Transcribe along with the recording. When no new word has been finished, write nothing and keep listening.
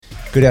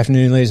Good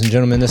afternoon, ladies and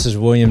gentlemen. This is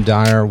William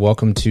Dyer.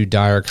 Welcome to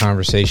Dyer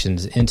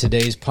Conversations. In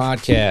today's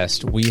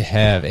podcast, we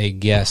have a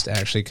guest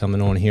actually coming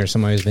on here,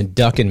 somebody who's been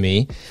ducking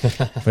me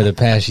for the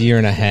past year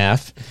and a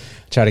half.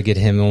 Try to get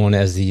him on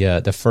as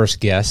the first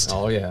guest.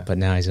 Oh, yeah. But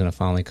now he's going to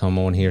finally come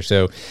on here.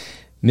 So,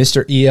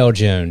 Mr. E.L.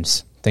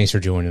 Jones, thanks for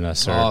joining us,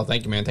 sir. Oh,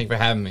 thank you, man. Thank you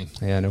for having me.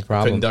 Yeah, no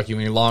problem. Couldn't duck you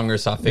any longer,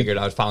 so I figured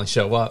I would finally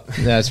show up.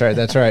 That's right.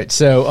 That's right.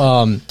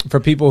 So, for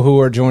people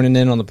who are joining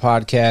in on the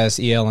podcast,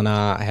 E.L. and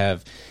I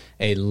have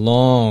a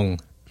long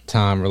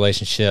time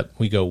relationship.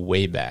 We go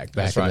way back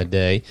in the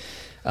day.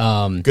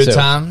 Good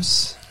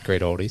times.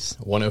 Great oldies.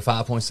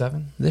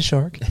 105.7. The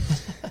Shark.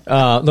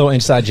 Little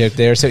inside joke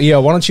there. So,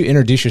 E.L., why don't you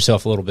introduce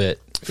yourself a little bit?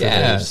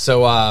 Yeah.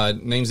 So,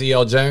 name's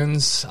E.L.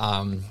 Jones.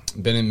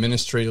 Been in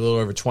ministry a little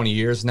over 20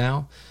 years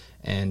now,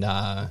 and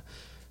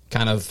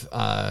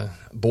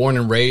born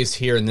and raised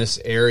here in this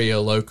area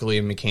locally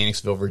in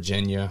Mechanicsville,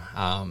 Virginia.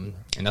 And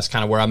that's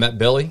kind of where I met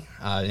Billy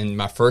in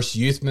my first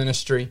youth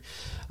ministry.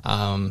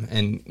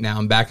 And now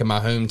I'm back in my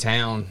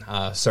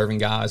hometown, serving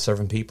God,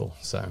 serving people.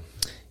 So,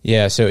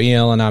 yeah. So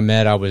E.L. and I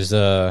met. I was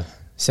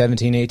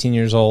 17, 18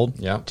 years old.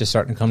 Yeah. Just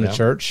starting to come to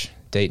church,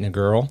 dating a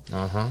girl.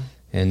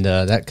 And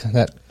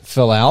that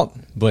fell out.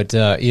 But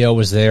E.L.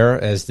 was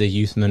there as the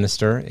youth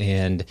minister,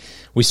 and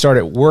we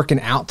started working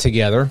out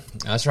together.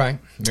 That's right.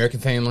 American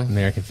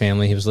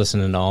family. He was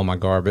listening to all my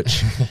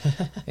garbage,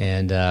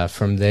 and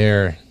from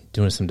there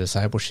doing some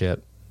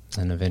discipleship.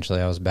 And eventually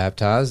I was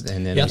baptized,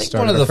 and then I we think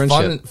started one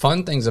of the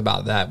fun things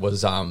about that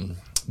was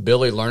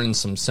Billy learning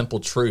some simple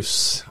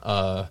truths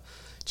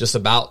just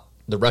about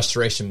the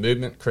Restoration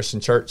Movement, Christian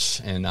Church,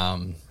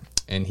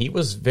 and he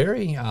was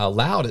very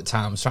loud at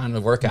times trying to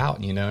work out,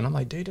 and I'm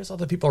like, dude, there's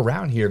other people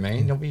around here,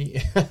 man. Don't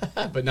be.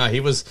 But no,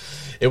 it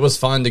was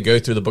fun to go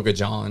through the book of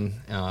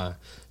John,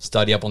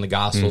 study up on the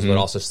Gospels, but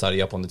also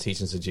study up on the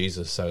teachings of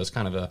Jesus. So it's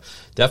kind of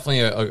definitely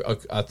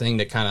a thing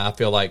that kind of I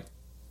feel like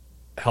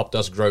helped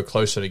us grow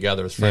closer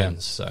together as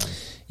friends. Yeah. So,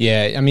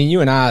 yeah, I mean, you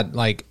and I,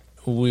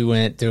 we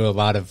went through a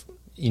lot of,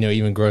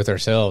 even growth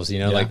ourselves,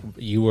 like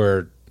you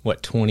were,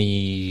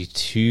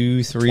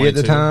 22, 3 at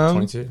the time?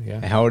 22,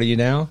 yeah. How old are you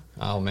now?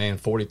 Oh, man,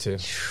 42.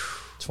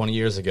 20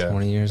 years ago.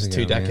 20 years ago,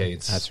 2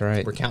 decades. Man. That's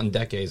right. We're counting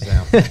decades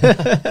now.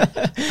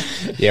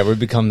 Yeah, we've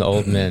become the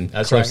old men.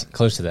 That's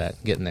close to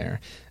that, getting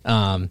there.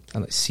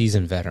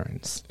 Seasoned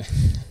veterans.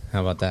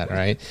 How about that,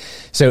 right?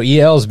 So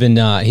E.L.'s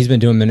been, he's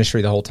been doing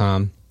ministry the whole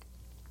time.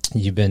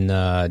 You've been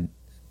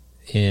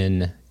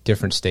in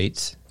different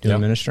states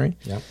doing ministry.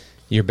 Yep.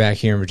 You're back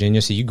here in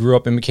Virginia. So you grew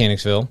up in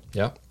Mechanicsville.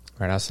 Yep.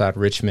 Right outside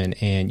Richmond.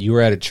 And you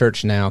were at a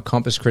church now,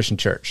 Compass Christian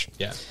Church.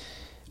 Yeah.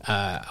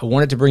 I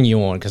wanted to bring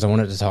you on because I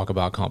wanted to talk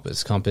about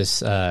Compass.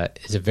 Compass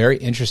is a very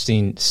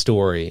interesting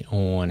story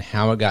on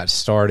how it got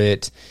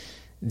started,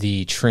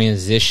 the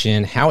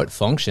transition, how it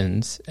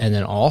functions, and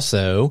then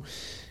also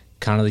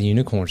kind of the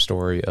unicorn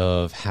story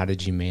of how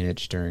did you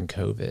manage during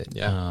COVID?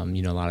 Yeah.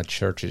 A lot of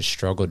churches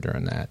struggled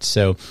during that.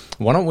 So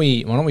why don't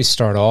we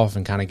start off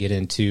and kind of get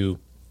into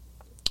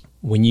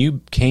when you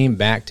came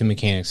back to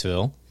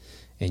Mechanicsville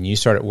and you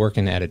started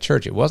working at a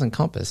church. It wasn't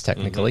Compass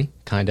technically,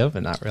 kind of,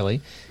 but not really.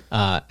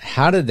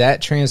 How did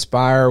that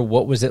transpire?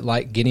 What was it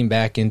like getting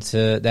back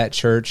into that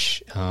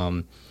church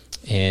and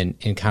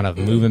kind of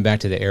moving back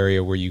to the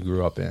area where you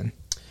grew up in?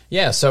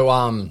 Yeah.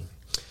 So,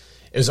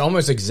 it was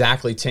almost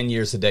exactly 10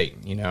 years to date.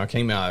 I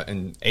came out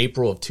in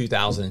April of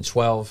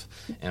 2012,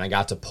 and I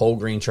got to Pole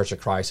Green Church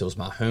of Christ. It was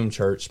my home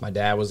church. My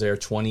dad was there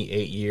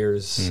 28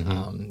 years.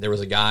 There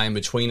was a guy in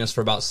between us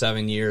for about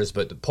 7 years,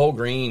 but the Pole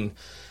Green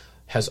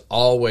has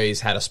always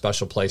had a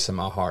special place in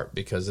my heart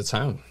because it's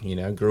home.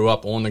 Grew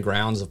up on the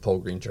grounds of Pole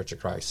Green Church of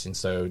Christ, and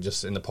so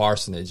just in the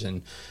parsonage.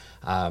 And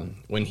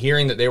when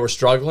hearing that they were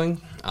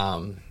struggling,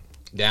 down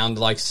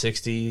to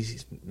 60,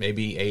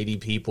 maybe 80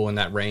 people in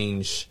that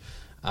range,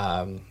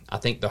 I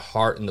think the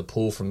heart and the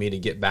pull for me to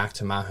get back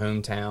to my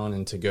hometown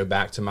and to go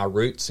back to my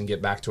roots and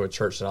get back to a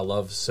church that I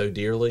love so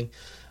dearly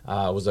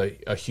was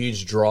a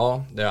huge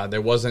draw. There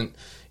wasn't,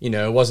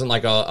 it wasn't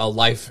like a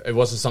life, it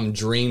wasn't some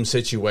dream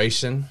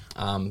situation,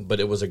 but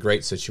it was a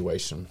great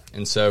situation.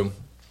 And so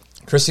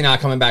Christy and I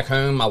coming back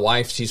home, my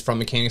wife, she's from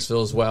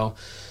Mechanicsville as well.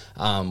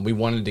 We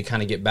wanted to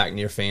kind of get back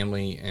near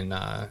family and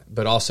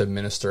but also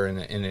minister in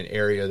an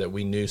area that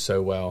we knew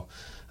so well.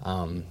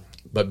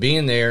 But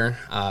being there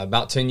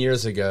about 10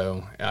 years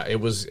ago, it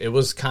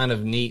was kind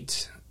of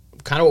neat,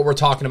 kind of what we're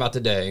talking about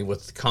today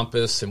with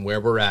Compass and where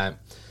we're at,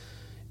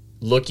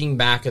 looking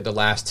back at the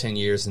last 10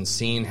 years and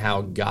seeing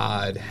how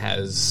God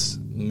has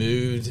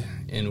moved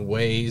in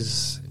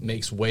ways,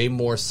 makes way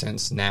more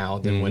sense now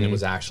than when it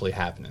was actually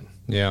happening.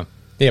 Yeah.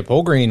 Yeah,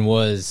 Pole Green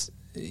was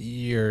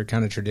your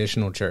kind of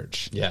traditional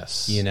church.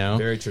 Yes.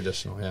 Very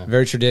traditional, yeah.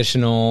 Very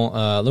traditional,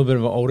 a little bit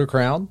of an older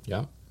crowd.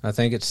 Yeah. I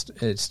think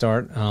it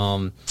start.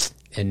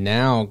 And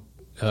now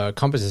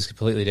Compass is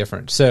completely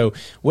different. So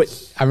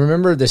what I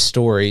remember this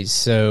story.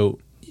 So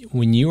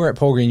when you were at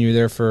Pole Green, you were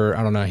there for,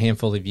 I don't know, a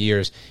handful of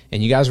years,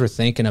 and you guys were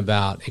thinking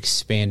about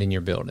expanding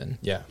your building.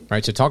 Yeah.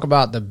 Right. So talk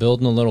about the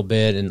building a little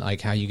bit and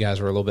like how you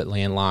guys were a little bit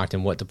landlocked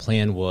and what the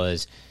plan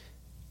was.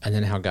 and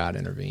then how God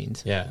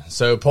intervened. Yeah.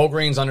 So Pole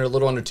Green's a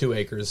little under 2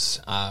 acres.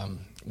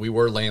 We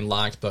were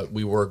landlocked, but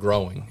we were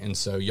growing. And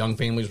so young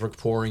families were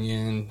pouring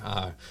in.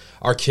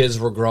 Our kids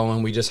were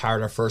growing. We just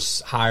hired our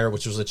first hire,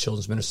 which was a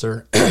children's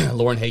minister,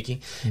 Lauren Hakey.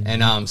 Mm-hmm.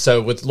 And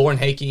so with Lauren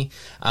Hakey,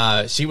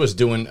 she was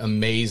doing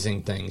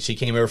amazing things. She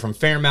came over from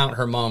Fairmount.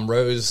 Her mom,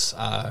 Rose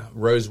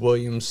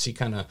Williams, she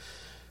kind of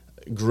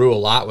grew a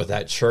lot with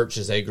that church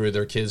as they grew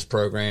their kids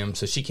program.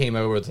 So she came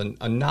over with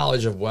a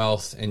knowledge of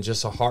wealth and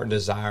just a heart and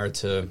desire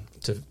to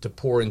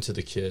pour into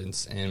the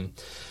kids. And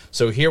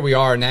so here we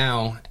are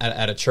now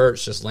at a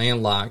church just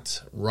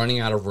landlocked, running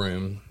out of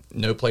room,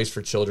 no place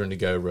for children to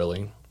go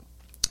really.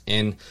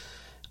 And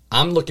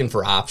I'm looking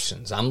for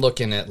options. I'm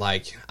looking at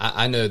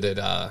I know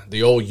that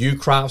the old U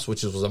Crops,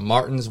 which was a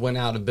Martin's, went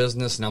out of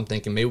business, and I'm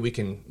thinking maybe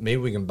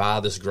we can buy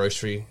this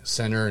grocery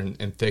center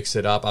and fix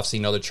it up. I've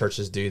seen other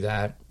churches do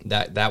that.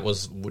 That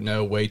was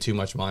way too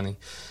much money.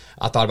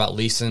 I thought about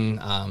leasing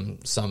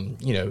some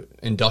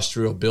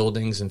industrial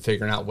buildings and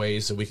figuring out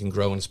ways that we can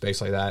grow in a space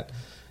like that.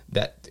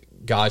 That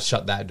God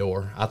shut that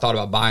door. I thought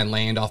about buying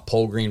land off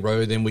Pole Green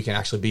Road. Then we can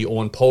actually be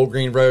on Pole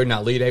Green Road,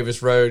 not Lee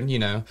Davis Road,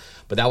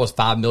 But that was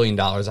 $5 million.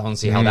 I don't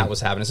see how that was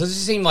happening. So it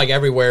just seemed like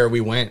everywhere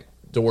we went,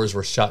 doors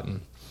were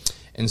shutting.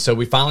 And so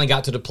we finally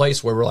got to the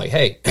place where we're like,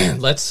 hey,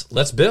 let's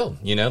build,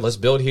 let's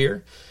build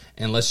here.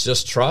 And let's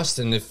just trust.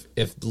 And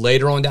if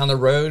later on down the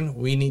road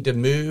we need to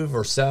move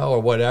or sell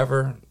or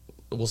whatever,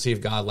 we'll see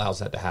if God allows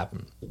that to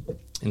happen.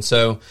 And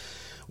so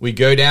we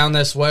go down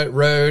this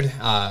road,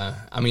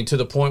 to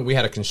the point we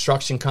had a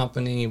construction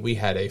company, we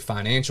had a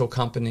financial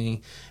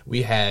company,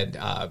 we had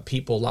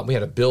people, we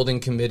had a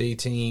building committee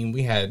team,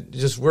 we had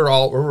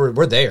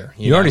we're there.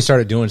 You already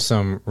started doing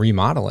some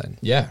remodeling.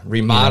 Yeah,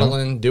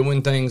 remodeling,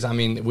 doing things.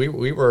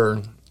 We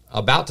were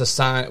about to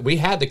sign, we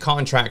had the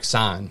contract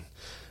signed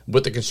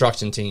with the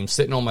construction team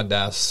sitting on my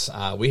desk.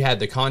 We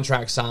had the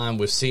contract signed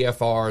with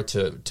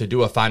CFR to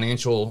do a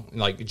financial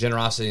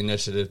generosity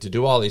initiative, to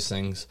do all these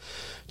things.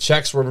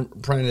 Checks were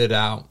printed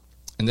out,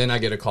 and then I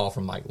get a call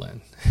from Mike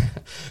Lynn.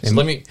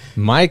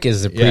 Mike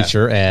is the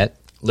preacher at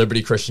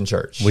Liberty Christian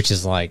Church, which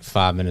is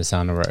 5 minutes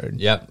down the road.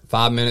 Yep,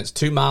 5 minutes,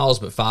 2 miles,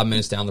 but 5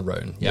 minutes down the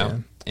road. Yep. Yeah.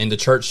 And the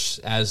church,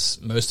 as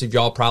most of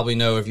y'all probably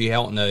know, if you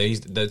don't know, he's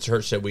the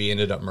church that we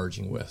ended up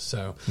merging with.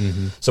 So,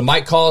 So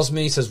Mike calls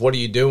me, says, "What are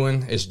you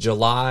doing?" It's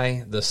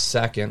July the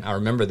 2nd. I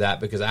remember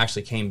that because I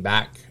actually came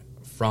back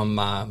from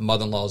my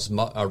mother-in-law's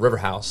river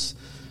house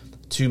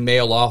to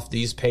mail off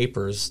these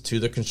papers to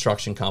the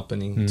construction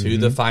company, to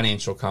the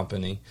financial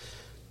company.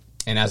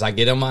 And as I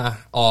get in my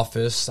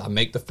office, I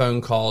make the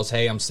phone calls.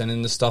 Hey, I'm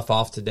sending this stuff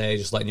off today.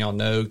 Just letting y'all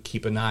know.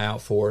 Keep an eye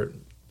out for it.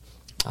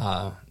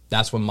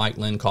 That's when Mike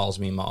Lynn calls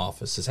me in my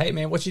office. Says, "Hey,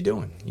 man, what you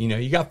doing?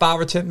 You got 5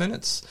 or 10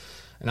 minutes?"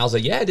 And I was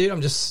like, "Yeah, dude,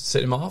 I'm just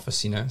sitting in my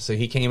office, So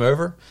he came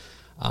over,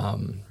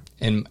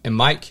 and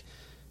Mike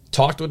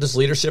talked with his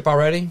leadership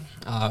already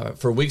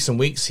for weeks and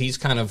weeks. He's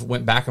kind of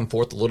went back and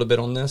forth a little bit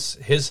on this.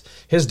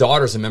 His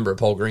daughter's a member at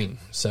Pole Green,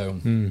 so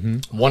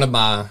one of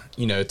my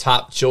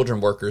top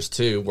children workers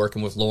too,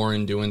 working with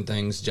Lauren, doing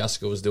things.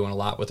 Jessica was doing a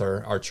lot with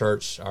our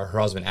church. Her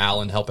husband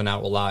Alan helping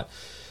out a lot,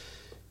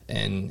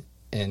 and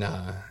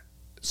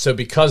so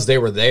because they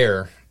were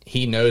there,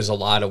 he knows a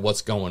lot of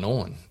what's going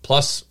on.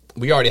 Plus,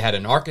 we already had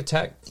an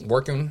architect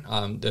working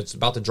that's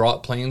about to draw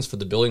up plans for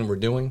the building we're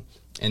doing.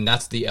 And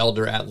that's the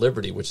elder at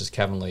Liberty, which is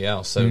Kevin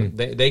Leal. So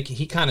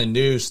he kind of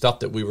knew stuff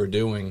that we were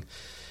doing.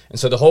 And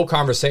so the whole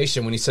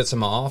conversation when he sits in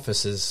my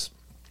office is,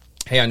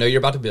 "Hey, I know you're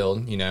about to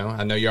build.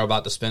 I know you're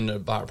about to spend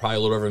probably a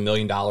little over $1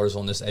 million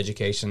on this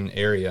education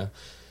area,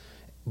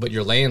 but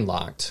you're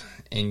landlocked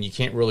and you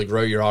can't really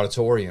grow your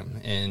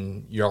auditorium.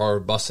 And you're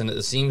busting at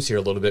the seams here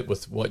a little bit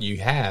with what you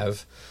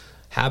have.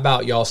 How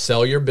about y'all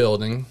sell your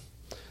building?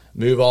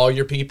 Move all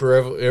your people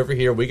over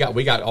here. We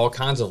got all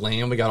kinds of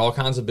land. We got all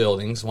kinds of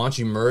buildings. Why don't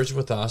you merge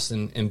with us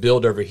and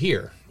build over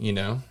here,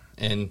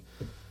 And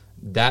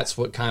that's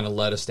what kind of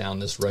led us down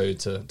this road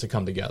to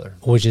come together.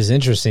 Which is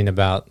interesting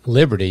about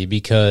Liberty,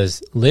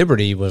 because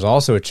Liberty was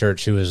also a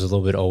church who was a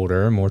little bit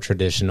older, more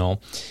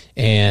traditional.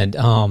 And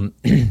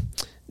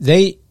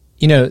they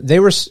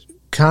were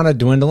kind of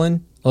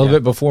dwindling a little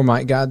bit before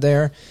Mike got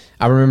there.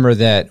 I remember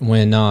that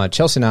when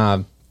Chelsea and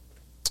I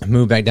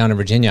moved back down to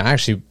Virginia, I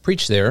actually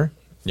preached there.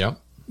 Yeah.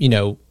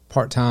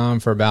 Part-time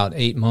for about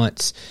 8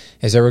 months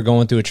as they were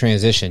going through a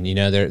transition.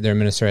 Their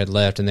minister had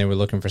left and they were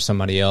looking for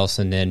somebody else.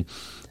 And then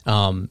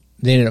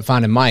they ended up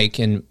finding Mike,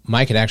 and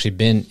Mike had actually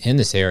been in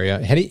this area.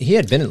 He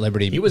had been at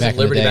Liberty. He was at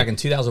Liberty back in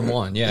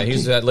 2001. Yeah, he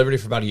was at Liberty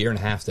for about a year and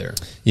a half there.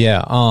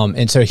 Yeah.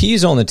 And so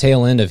he's on the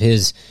tail end of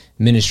his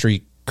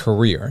ministry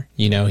career.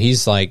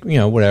 He's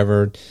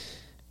whatever,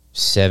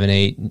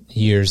 7-8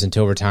 years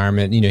until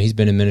retirement. He's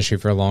been in ministry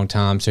for a long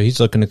time. So he's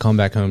looking to come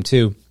back home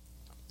too.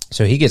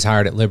 So he gets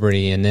hired at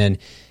Liberty, and then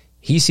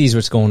he sees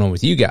what's going on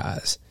with you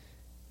guys,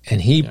 and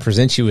he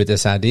presents you with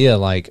this idea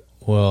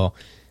well,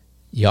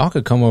 y'all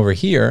could come over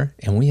here,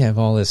 and we have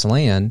all this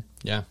land,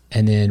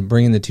 and then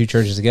bringing the two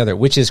churches together,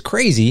 which is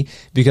crazy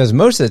because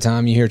most of the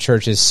time you hear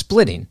churches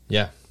splitting.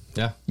 Yeah.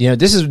 Yeah.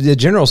 This is the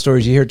general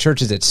stories you hear at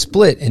churches that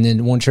split, and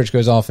then one church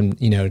goes off and,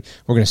 we're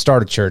going to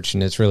start a church,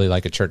 and it's really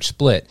like a church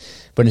split.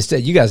 But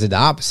instead, you guys did the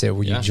opposite,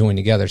 where you joined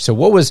together. So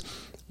what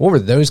were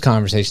those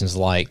conversations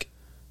like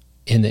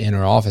in the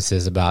inner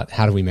offices about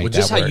how do we make that work?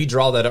 Just how you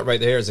draw that up right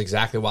there is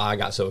exactly why I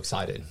got so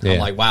excited. Yeah. I'm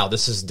like, wow,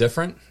 this is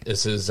different.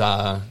 This is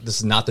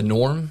not the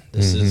norm.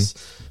 This is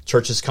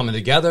churches coming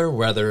together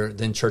rather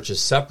than churches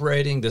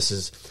separating. This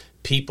is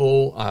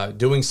people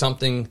doing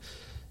something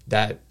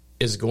that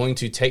is going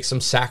to take some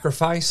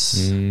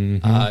sacrifice,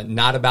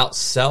 not about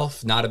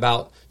self, not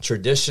about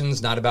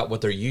traditions, not about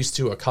what they're used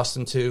to,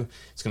 accustomed to.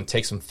 It's going to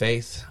take some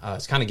faith.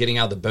 It's kind of getting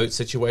out of the boat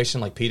situation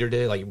like Peter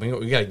did. Like,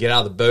 we got to get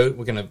out of the boat.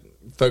 We're going to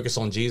focus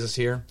on Jesus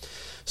here.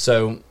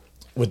 So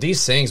with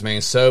these things,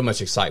 man, so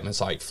much excitement.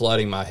 It's like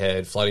flooding my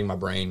head, flooding my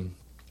brain.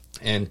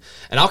 And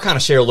I'll kind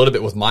of share a little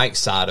bit with Mike's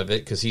side of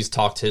it, because he's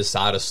talked his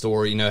side of the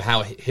story,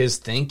 how his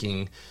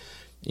thinking.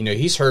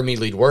 He's heard me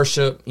lead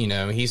worship. When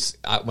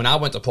I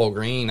went to Pole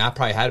Green, I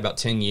probably had about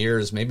 10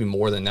 years, maybe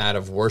more than that,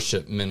 of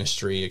worship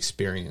ministry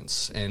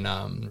experience.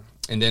 And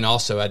then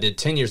also I did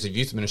 10 years of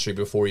youth ministry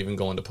before even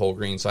going to Pole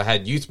Green. So I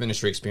had youth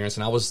ministry experience,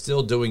 and I was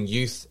still doing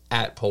youth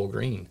at Pole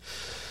Green.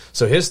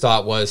 So his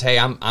thought was, hey,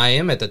 I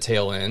am at the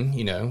tail end,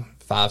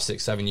 5,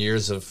 6, 7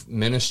 years of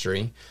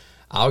ministry.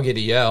 I'll get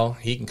a yell.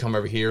 He can come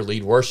over here,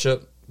 lead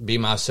worship, be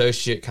my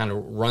associate, kind of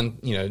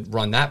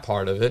run that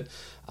part of it.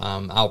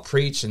 I'll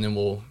preach, and then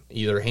we'll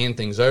either hand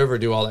things over,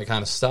 do all that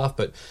kind of stuff.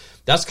 But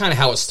that's kind of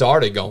how it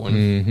started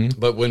going.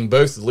 But when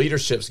both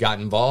leaderships got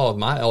involved,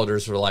 my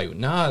elders were like,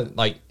 nah,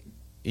 like,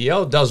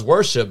 EL does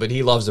worship, but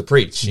he loves to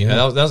preach.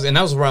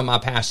 That was where my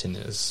passion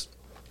is.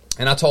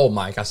 And I told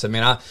Mike, I said,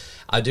 man,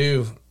 I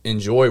do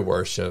enjoy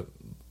worship,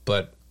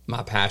 but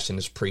my passion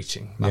is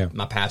preaching.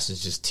 My passion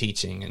is just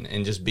teaching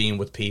and just being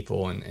with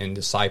people and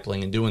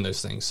discipling and doing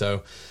those things.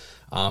 So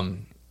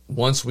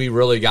once we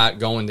really got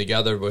going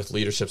together, both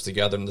leaderships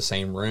together in the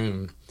same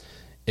room,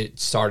 it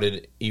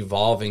started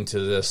evolving to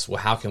this, well,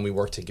 how can we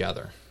work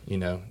together?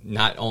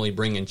 Not only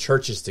bringing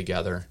churches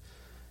together,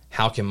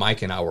 how can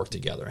Mike and I work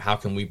together? How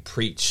can we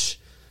preach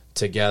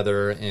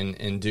together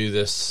and do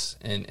this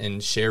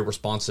and share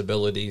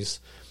responsibilities?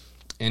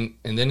 And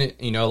then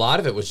a lot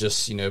of it was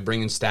just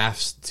bringing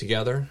staffs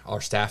together,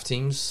 our staff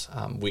teams.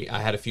 I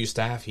had a few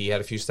staff, he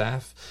had a few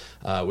staff.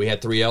 We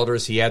had 3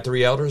 elders, he had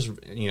 3 elders.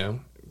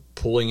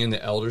 Pulling in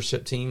the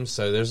eldership teams.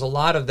 So there's a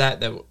lot of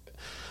that a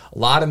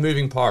lot of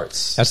moving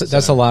parts.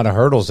 That's a lot of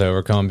hurdles to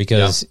overcome,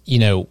 because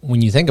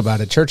when you think about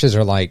it, churches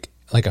are like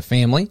a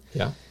family.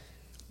 Yeah.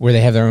 Where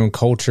they have their own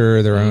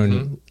culture, their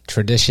own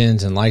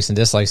traditions and likes and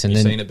dislikes, and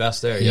You're then saying it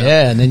best there.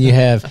 Yeah, and then you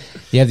have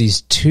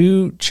these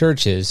 2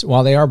 churches.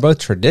 While they are both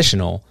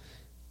traditional,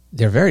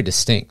 they're very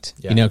distinct.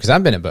 Yeah. Because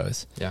I've been at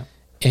both. Yeah,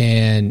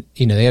 and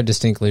they have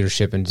distinct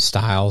leadership and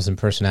styles and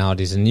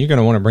personalities, and you're going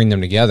to want to bring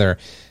them together.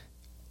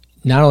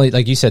 Not only,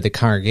 like you said, the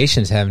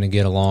congregation's having to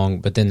get along,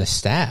 but then the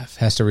staff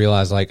has to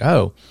realize, like,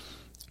 oh,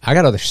 I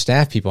got other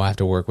staff people I have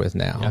to work with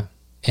now. Yeah.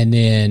 And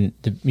then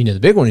the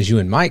big one is you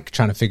and Mike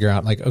trying to figure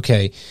out, like,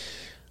 okay,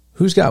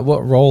 who's got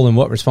what role and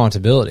what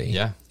responsibility.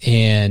 Yeah.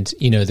 And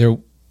they're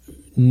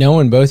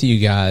knowing both of you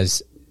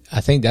guys.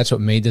 I think that's what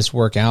made this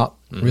work out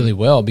really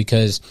well,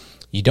 because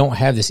you don't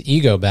have this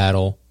ego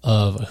battle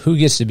of who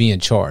gets to be in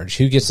charge,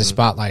 who gets the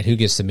spotlight, who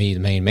gets to be the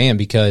main man,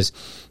 because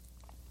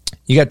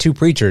you got 2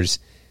 preachers.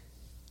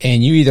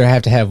 And you either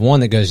have to have one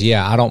that goes,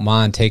 yeah, I don't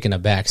mind taking a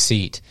back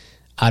seat.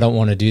 I don't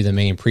want to do the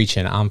main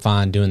preaching. I'm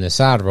fine doing the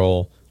side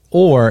role.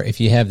 Or if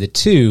you have the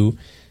 2,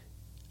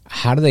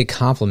 how do they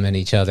complement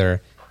each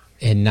other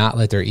and not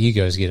let their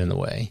egos get in the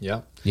way?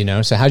 Yeah.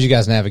 So how'd you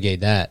guys navigate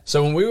that?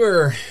 So when we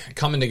were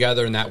coming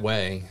together in that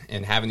way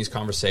and having these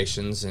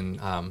conversations, and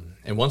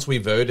once we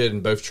voted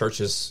in both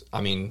churches,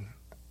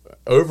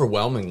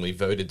 overwhelmingly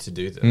voted to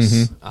do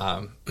this.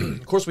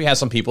 Of course, we had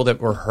some people that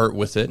were hurt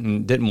with it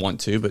and didn't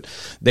want to, but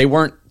they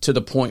weren't to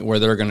the point where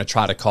they're going to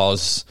try to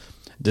cause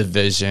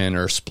division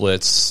or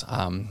splits.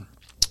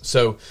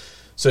 So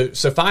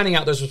finding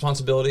out those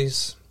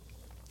responsibilities,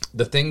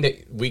 the thing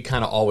that we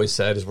kind of always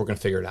said is we're going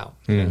to figure it out.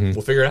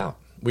 We'll figure it out.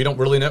 We don't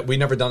really know. We've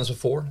never done this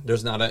before.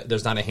 There's not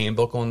a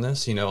handbook on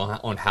this,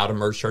 on how to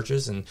merge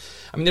churches. And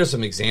there's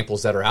some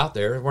examples that are out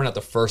there. We're not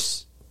the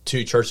first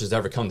 2 churches to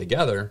ever come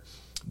together,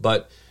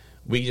 but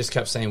we just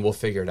kept saying, we'll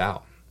figure it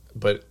out.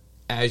 But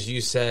as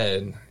you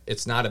said,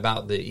 it's not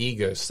about the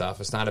ego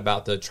stuff. It's not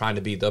about the trying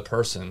to be the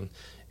person.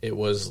 It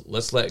was,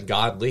 let's let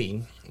God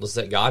lead. Let's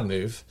let God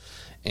move.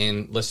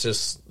 And let's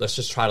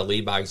just try to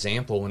lead by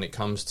example when it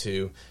comes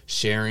to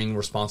sharing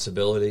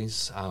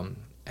responsibilities,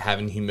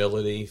 having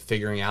humility,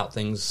 figuring out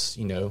things,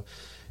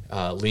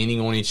 leaning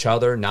on each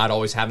other, not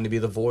always having to be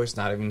the voice,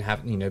 not even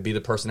having, be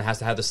the person that has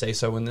to have the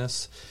say-so in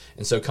this.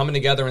 And so coming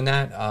together in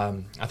that,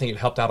 I think it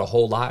helped out a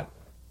whole lot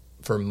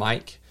for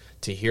Mike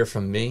to hear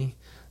from me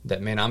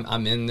that, man,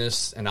 I'm in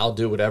this, and I'll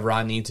do whatever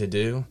I need to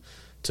do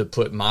to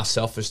put my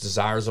selfish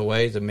desires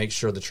away to make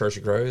sure the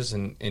church grows,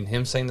 and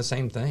him saying the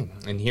same thing.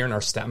 And hearing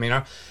our staff,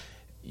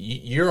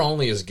 you're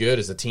only as good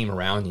as the team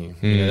around you.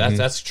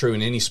 That's true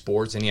in any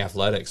sports, any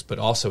athletics, but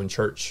also in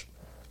church.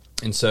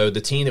 And so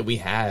the team that we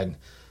had,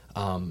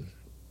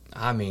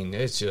 I mean,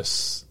 it's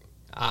just,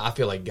 I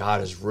feel like God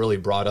has really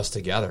brought us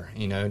together,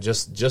 you know,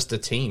 just the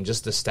team,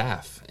 just the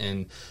staff,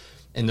 and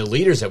the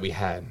leaders that we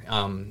had.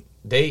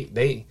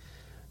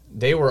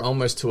 They were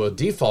almost to a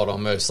default,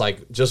 almost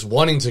like just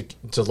wanting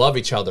to love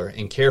each other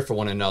and care for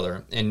one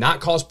another and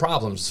not cause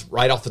problems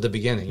right off at the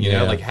beginning. You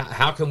know, like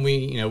how can we,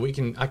 you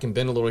know, I can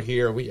bend a little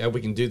here, we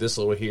can do this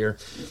a little here.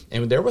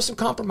 And there was some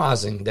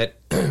compromising that,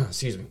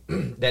 excuse me,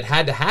 that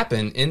had to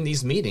happen in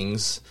these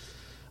meetings,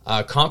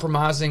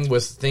 compromising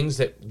with things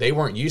that they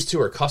weren't used to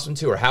or accustomed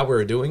to or how we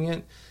were doing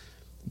it.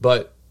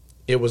 But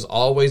it was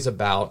always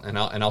about, and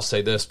I'll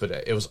say this, but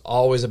it was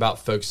always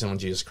about focusing on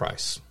Jesus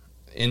Christ.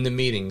 In the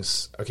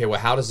meetings, okay, well,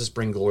 how does this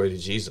bring glory to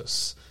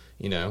Jesus?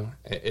 You know,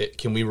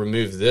 can we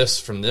remove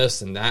this and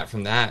that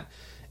from that?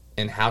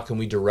 And how can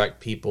we direct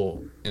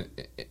people,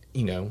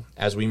 you know,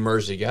 as we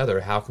merge together,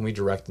 how can we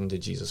direct them to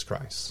Jesus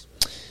Christ?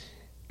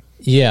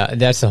 Yeah,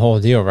 that's the whole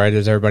deal, right?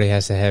 Is everybody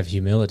has to have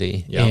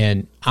humility. Yeah.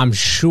 And I'm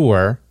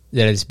sure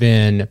that it's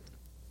been,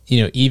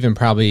 you know, even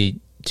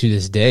probably to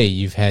this day,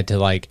 you've had to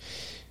like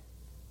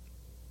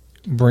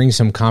bring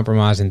some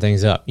compromising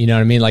things up. You know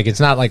what I mean? Like, it's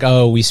not like,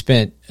 oh, we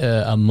spent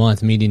a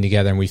month meeting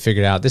together and we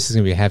figured out this is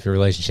going to be a happy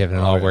relationship and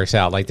it all works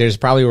out. Like, there's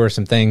probably were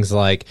some things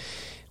like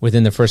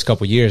within the first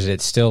couple of years,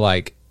 it's still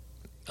like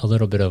a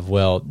little bit of,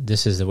 well,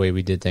 this is the way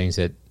we did things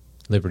at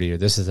Liberty, or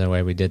this is the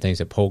way we did things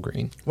at Pole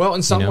Green. Well,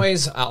 in some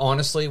ways,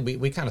 honestly,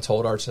 we kind of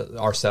told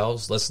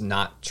ourselves, let's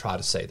not try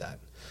to say that.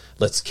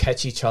 Let's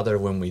catch each other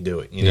when we do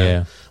it. You know,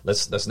 Yeah.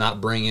 Let's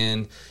not bring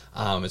in.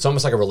 It's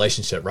almost like a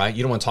relationship, right?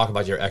 You don't want to talk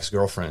about your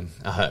ex-girlfriend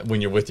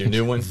when you're with your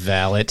new one.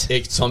 Valid.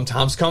 It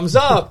sometimes comes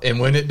up, and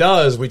when it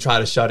does, we try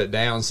to shut it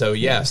down. So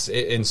yes,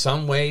 in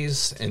some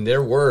ways, and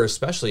there were,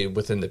 especially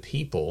within the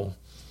people,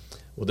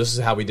 well, this is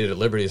how we did at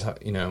Liberty,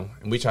 you know,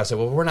 and we try to say,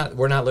 well, we're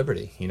not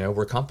Liberty, you know,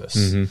 we're Compass.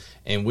 Mm-hmm.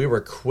 And we were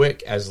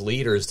quick as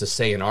leaders to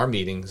say in our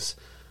meetings,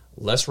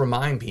 let's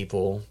remind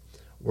people,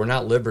 we're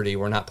not Liberty,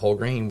 we're not Pole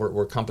Green,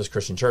 we're Compass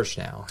Christian Church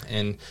now.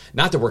 And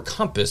not that we're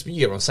Compass, but you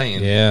get what I'm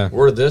saying. Yeah.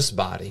 We're this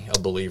body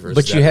of believers.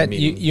 But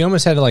you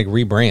almost had to like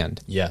rebrand.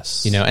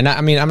 Yes. You know, and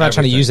I mean, I'm not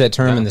trying to use that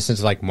term Yeah. in the sense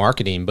of like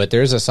marketing, but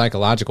there's a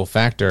psychological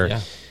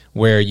factor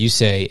where you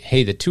say,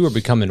 hey, the two are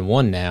becoming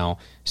one now,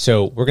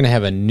 so we're going to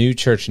have a new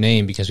church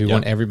name because we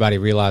want everybody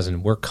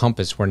realizing we're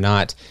Compass, we're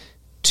not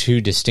two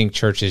distinct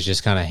churches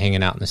just kind of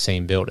hanging out in the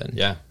same building.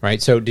 Yeah.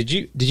 Right? So did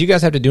you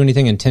guys have to do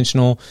anything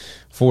intentional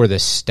for the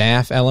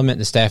staff element,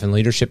 the staff and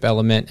leadership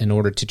element, in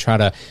order to try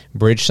to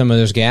bridge some of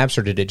those gaps,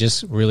 or did it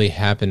just really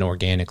happen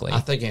organically? I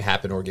think it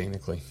happened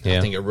organically. Yeah.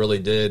 I think it really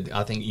did.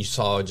 I think you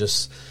saw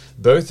just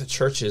both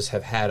churches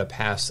have had a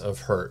past of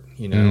hurt.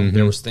 You know,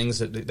 there was things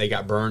that they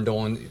got burned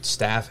on,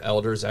 staff,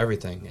 elders,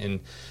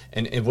 everything.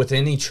 And with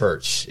any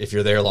church, if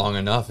you're there long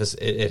enough,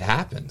 it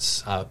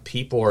happens.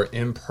 People are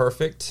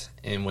imperfect,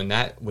 and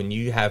when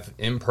you have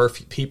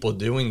imperfect people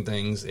doing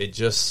things, it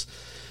just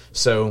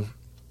so.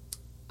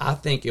 I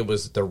think it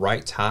was the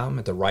right time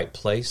at the right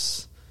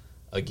place.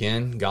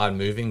 Again, God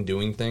moving,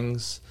 doing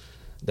things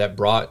that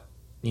brought,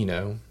 you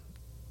know,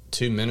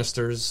 two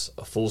ministers,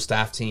 a full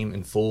staff team,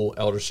 and full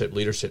eldership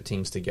leadership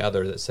teams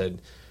together that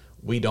said,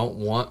 we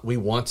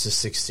want to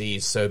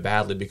succeed so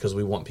badly because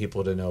we want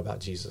people to know about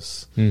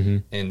Jesus. Mm-hmm.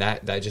 And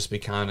that just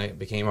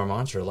became our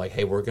mantra. Like,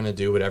 hey, we're going to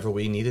do whatever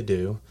we need to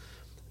do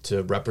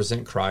to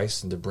represent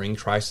Christ and to bring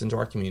Christ into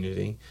our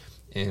community.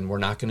 And we're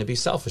not going to be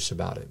selfish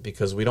about it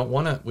because we don't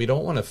want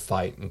to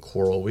fight and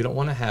quarrel. We don't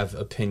want to have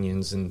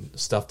opinions and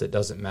stuff that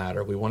doesn't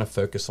matter. We want to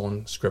focus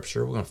on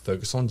Scripture. We want to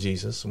focus on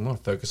Jesus. We want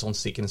to focus on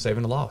seeking and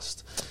saving the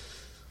lost.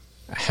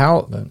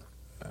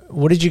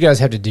 What did you guys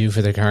have to do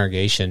for the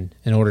congregation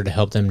in order to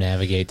help them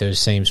navigate those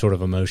same sort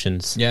of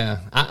emotions? Yeah,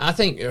 I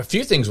think a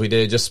few things we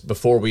did just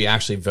before we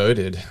actually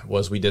voted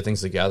was we did things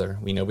together.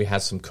 We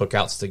had some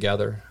cookouts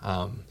together.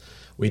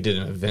 We did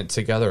an event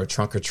together, a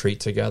trunk or treat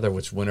together,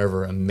 which went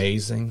over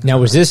amazing. Now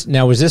was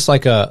this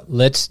like a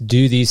let's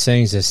do these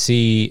things to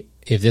see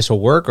if this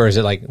will work, or is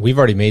it like we've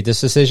already made this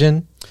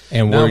decision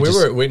and we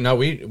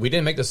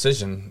didn't make the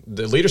decision.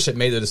 The leadership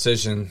made the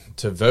decision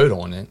to vote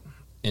on it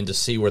and to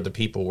see where the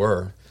people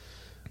were.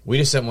 We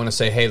just didn't want to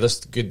say, hey,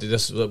 let's get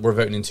this. We're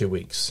voting in 2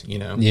 weeks. You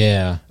know,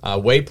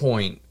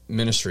 Waypoint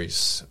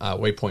Ministries,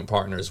 Waypoint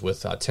Partners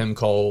with Tim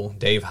Cole,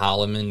 Dave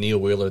Holloman, Neil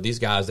Wheeler. These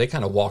guys, they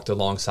kind of walked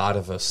alongside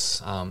of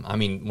us. I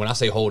mean, when I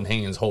say holding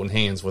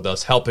hands with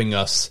us, helping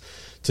us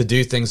to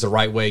do things the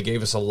right way,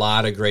 gave us a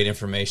lot of great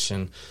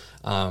information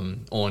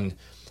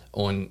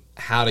on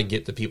how to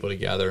get the people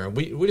together. And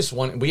we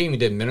even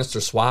did minister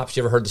swaps.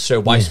 You ever heard the show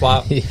Wife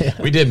Swap? Yeah.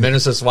 We did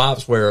minister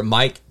swaps where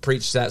Mike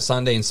preached that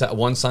Sunday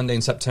one Sunday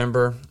in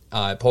September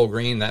at Pole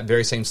Green. That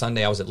very same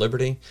Sunday I was at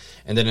Liberty.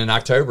 And then in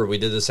October we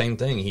did the same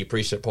thing. He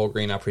preached at Pole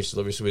Green, I preached at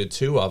Liberty. So we did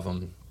two of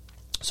them.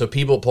 So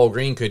people at Pole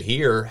Green could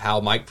hear how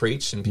Mike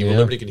preached, and people at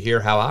Liberty could hear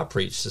how I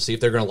preached to see if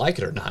they're going to like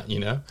it or not, you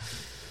know?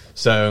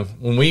 So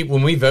when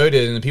we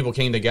voted and the people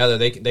came together,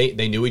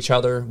 they knew each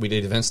other. We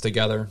did events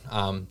together.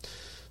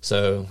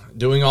 So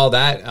doing all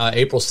that,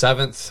 April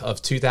 7th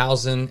of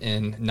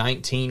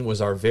 2019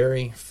 was our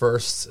very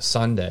first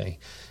Sunday.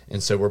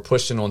 And so we're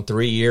pushing on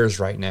 3 years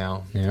right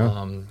now.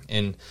 Yeah.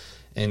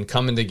 And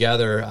coming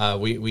together,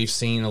 we've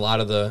seen a lot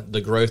of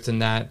the growth in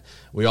that.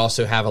 We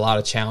also have a lot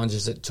of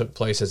challenges that took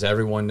place, as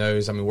everyone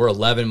knows. I mean, we're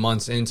 11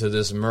 months into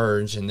this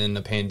merge, and then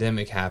the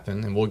pandemic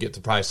happened, and we'll get to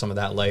probably some of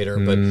that later.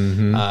 But,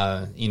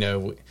 you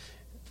know,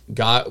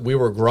 we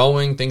were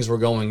growing, things were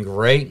going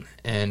great,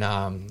 and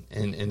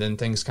then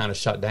things kind of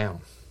shut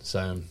down.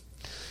 So,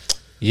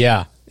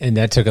 yeah, and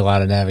that took a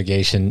lot of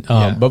navigation.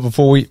 Yeah. But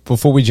before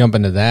we jump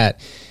into that,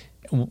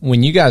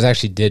 when you guys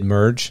actually did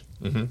merge,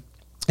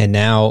 and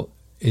now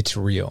it's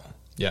real.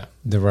 yeah.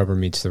 The rubber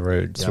meets the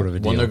road, sort of a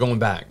deal. Well, they're going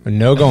back.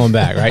 No going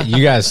back, right?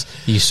 You guys,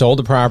 you sold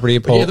the property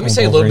at But yeah, let me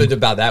say a little Green. bit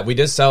about that. We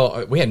did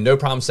sell. We had no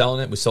problem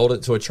selling it. We sold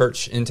it to a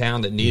church in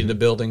town that needed a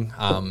building,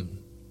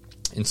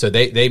 and so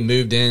they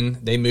moved in.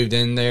 They moved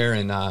in there,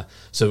 and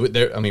so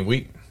I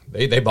mean,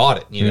 they bought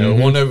it. You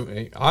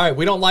know, all right,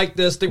 we don't like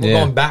this. We're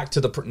going back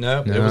to the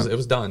it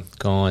was done.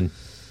 Gone.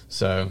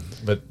 So,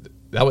 but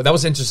that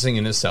was interesting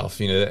in itself.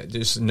 You know,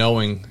 just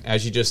knowing,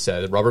 as you just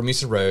said, the rubber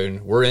meets the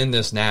road. We're in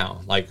this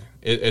now. Like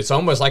it's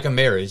almost like a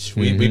marriage.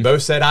 We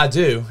both said I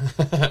do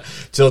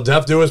till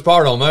death do us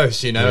part.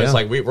 Almost. You know, it's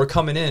like we're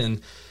coming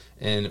in,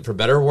 and for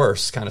better or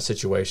worse kind of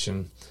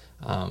situation.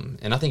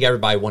 And I think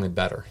everybody wanted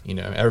better. You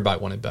know,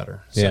 everybody wanted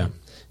better. So. Yeah.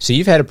 So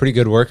you've had a pretty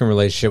good working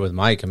relationship with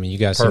Mike. I mean, you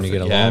guys seem to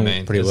get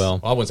along pretty well.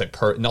 I wouldn't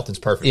say nothing's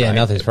perfect. Yeah, right?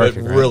 nothing's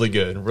perfect. But really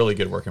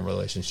good working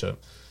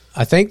relationship.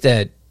 I think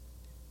that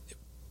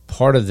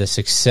part of the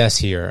success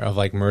here of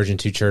like merging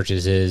two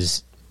churches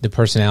is the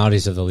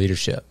personalities of the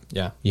leadership.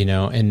 Yeah. You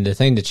know, and the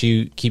thing that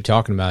you keep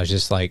talking about is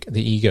just like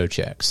the ego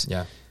checks.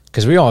 Yeah.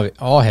 Because we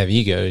all have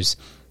egos.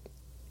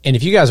 And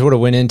if you guys would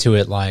have went into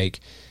it like,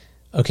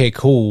 okay,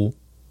 cool,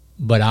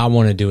 but I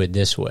want to do it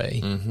this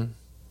way,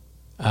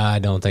 I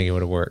don't think it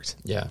would have worked.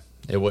 Yeah,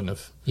 it wouldn't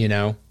have. You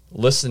know?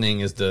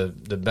 Listening is the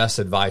best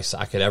advice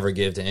I could ever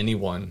give to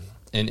anyone.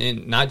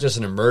 And not just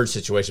an emerge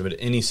situation, but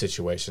any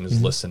situation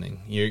is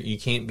listening. You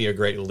can't be a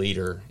great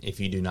leader if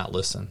you do not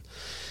listen.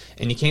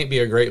 And you can't be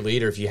a great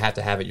leader if you have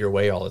to have it your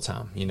way all the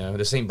time. You know,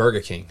 this ain't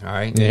Burger King, all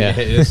right? Yeah.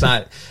 It's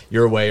not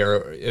your way,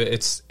 or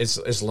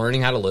it's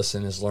learning how to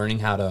listen. It's learning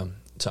how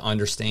to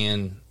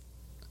understand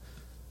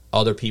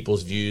other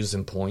people's views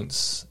and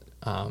points.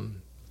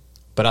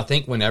 But I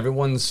think when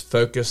everyone's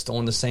focused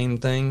on the same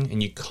thing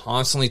and you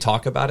constantly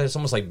talk about it, it's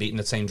almost like beating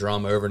the same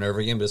drum over and over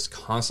again. But it's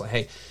constantly,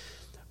 hey,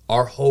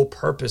 our whole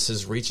purpose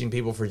is reaching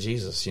people for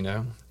Jesus, you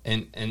know,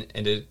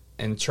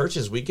 and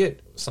churches,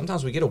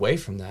 sometimes we get away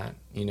from that.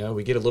 You know,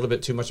 we get a little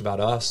bit too much about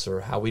us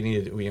or how we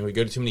need to, we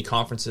go to too many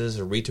conferences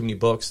or read too many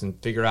books and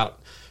figure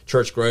out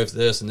church growth,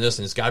 this, and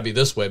it's got to be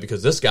this way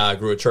because this guy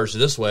grew a church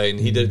this way and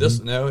he did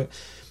this. No,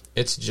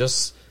 it's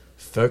just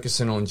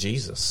focusing on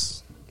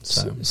Jesus.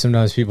 So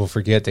sometimes people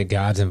forget that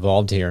God's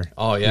involved here.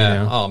 Oh yeah. You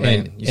know? Oh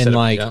man.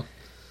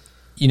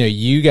 You know,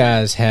 you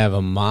guys have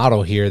a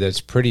model here that's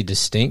pretty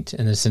distinct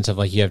in the sense of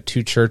like you have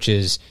two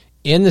churches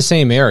in the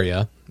same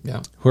area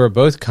who are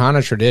both kind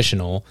of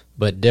traditional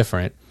but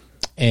different,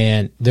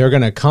 and they're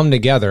going to come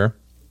together.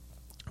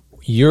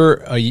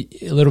 You're a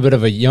little bit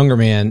of a younger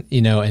man,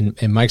 you know, and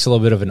Mike's a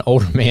little bit of an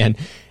older man,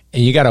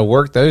 and you got to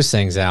work those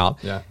things out.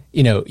 Yeah.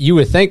 You know, you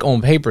would think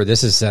on paper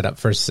this is set up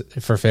for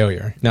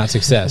failure, not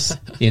success,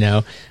 you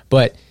know,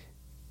 but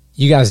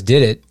you guys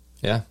did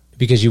it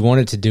because you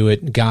wanted to do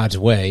it God's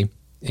way.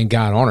 And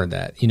God honored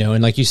that, you know.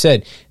 And like you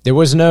said, there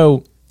was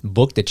no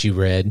book that you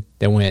read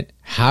that went,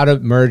 how to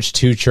merge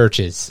two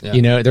churches. Yeah.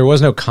 You know, there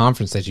was no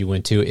conference that you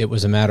went to. It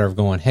was a matter of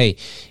going, hey,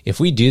 if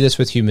we do this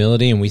with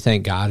humility and we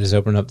think God has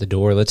opened up the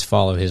door, let's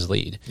follow his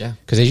lead. Yeah.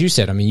 Because as you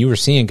said, I mean, you were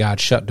seeing God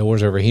shut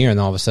doors over here, and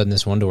all of a sudden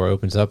this one door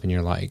opens up, and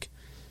you're like,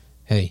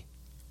 hey,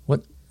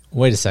 what?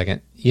 Wait a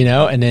second. You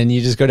know, and then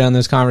you just go down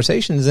those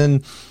conversations,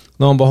 and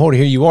lo and behold,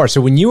 here you are. So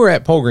when you were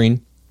at Pole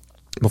Green,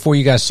 before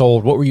you guys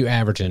sold, what were you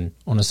averaging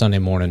on a Sunday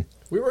morning?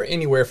 We were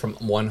anywhere from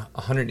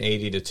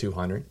 180 to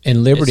 200.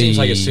 And Liberty, it seems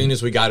like as soon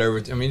as we got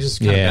over, I mean, just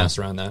kind of bounced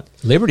around that.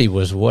 Liberty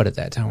was what at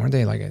that time? Weren't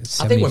they like a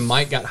 70? I think when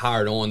Mike got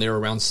hired on, they were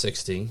around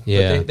 60.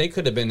 Yeah. But they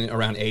could have been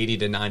around 80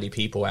 to 90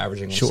 people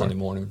averaging on Sunday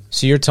morning.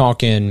 So you're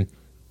talking,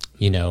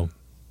 you know,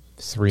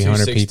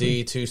 300 people.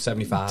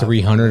 275.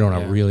 300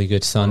 on a really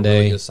good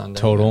Sunday,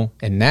 total.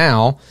 Yeah. And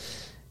now,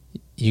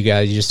 you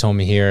just told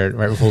me here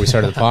right before we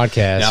started the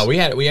podcast. No,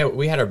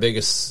 we had our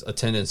biggest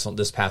attendance on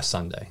this past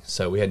Sunday.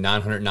 So we had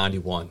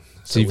 991.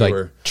 So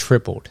you've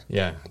tripled.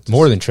 Yeah.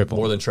 More than tripled.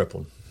 More than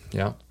tripled.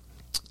 Yeah.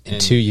 In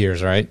 2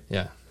 years, right?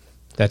 Yeah.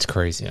 That's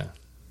crazy. Yeah.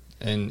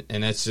 And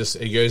that's just,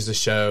 it goes to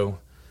show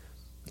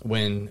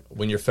when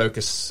your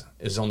focus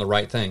is on the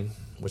right thing,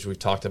 which we've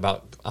talked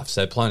about, I've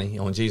said plenty,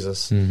 on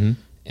Jesus, and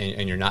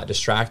you're not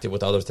distracted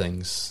with other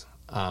things,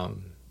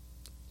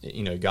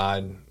 you know,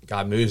 God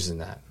moves in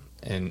that.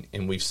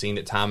 And we've seen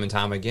it time and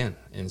time again.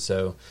 And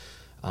so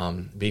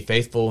be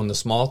faithful in the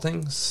small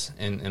things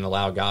and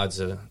allow God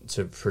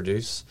to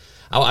produce.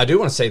 I do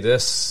want to say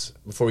this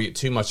before we get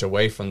too much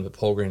away from the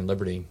Pole Green and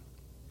Liberty.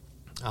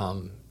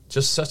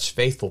 just such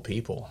faithful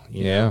people.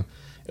 You Yeah. know?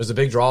 It was a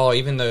big draw,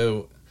 even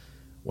though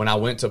when I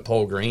went to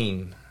Pole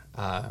Green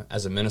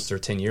as a minister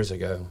 10 years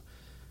ago,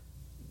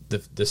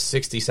 the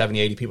 60, 70,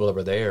 80 people that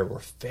were there were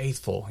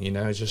faithful, you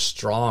know, just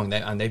strong.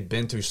 And they've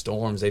been through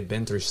storms, they've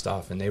been through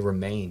stuff, and they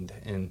remained.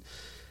 And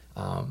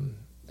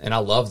I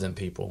love them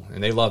people,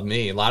 and they love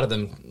me. A lot of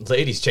them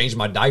ladies changed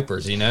my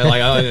diapers, you know,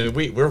 like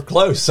we're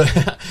close.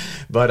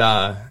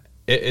 But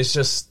it's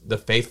just the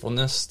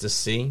faithfulness to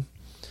see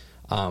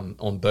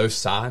on both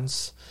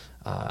sides.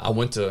 I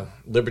went to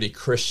Liberty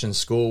Christian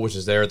School, which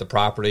is there at the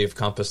property of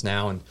Compass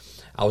now, and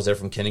I was there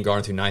from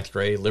kindergarten through ninth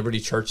grade. Liberty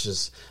Church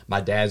is my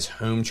dad's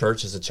home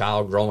church as a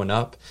child growing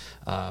up.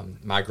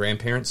 My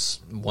grandparents,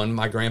 one of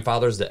my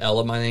grandfathers, the L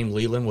of my name,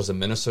 Leland, was a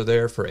minister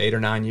there for 8 or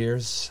 9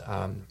 years.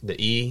 The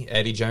E,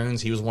 Eddie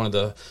Jones, he was one of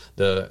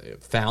the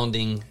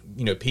founding,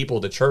 you know, people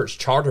of the church,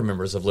 charter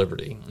members of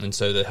Liberty, and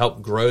so to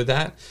help grow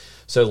that.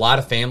 So a lot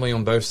of family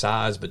on both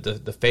sides, but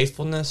the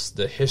faithfulness,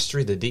 the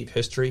history, the deep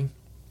history.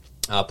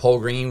 Pole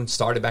Green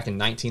started back in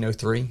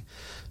 1903,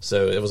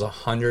 so it was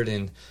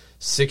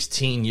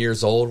 116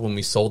 years old when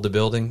we sold the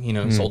building, you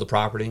know, sold the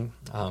property.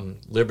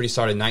 Liberty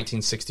started in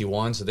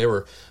 1961, so they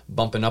were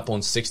bumping up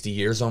on 60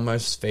 years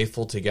almost,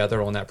 faithful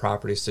together on that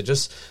property. So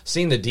just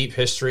seeing the deep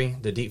history,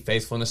 the deep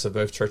faithfulness of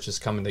both churches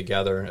coming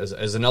together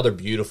is another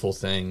beautiful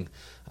thing,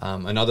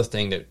 another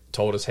thing that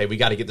told us, hey, we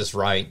got to get this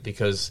right,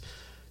 because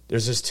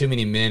there's just too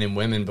many men and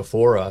women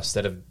before us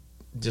that have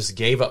just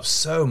gave up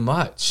so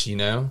much, you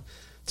know,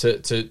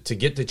 to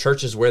get the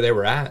churches where they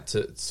were at,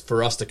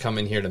 for us to come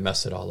in here to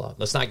mess it all up.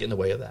 Let's not get in the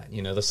way of that.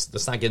 You know,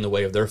 let's not get in the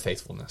way of their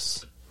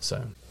faithfulness.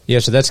 So Yeah,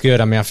 so that's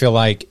good. I mean, I feel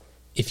like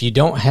if you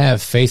don't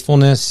have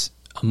faithfulness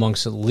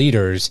amongst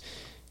leaders,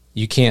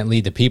 you can't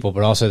lead the people,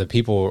 but also the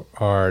people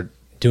are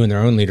doing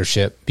their own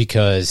leadership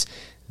because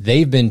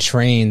they've been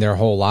trained their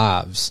whole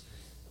lives,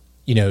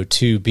 you know,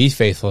 to be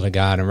faithful to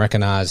God and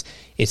recognize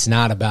it's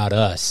not about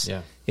us.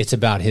 Yeah. It's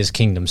about his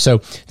kingdom.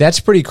 So that's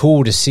pretty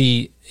cool to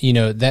see, you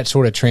know, that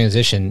sort of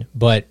transition.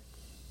 But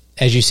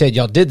as you said,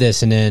 y'all did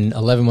this, and then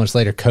 11 months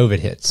later, COVID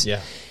hits.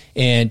 Yeah.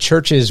 And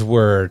churches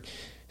were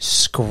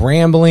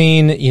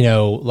scrambling, you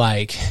know,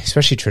 like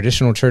especially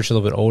traditional church, a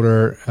little bit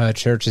older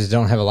churches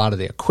don't have a lot of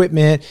the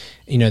equipment.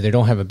 You know, they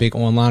don't have a big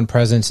online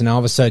presence, and all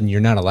of a sudden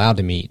you're not allowed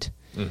to meet.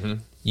 Mm-hmm.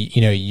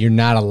 You know, you're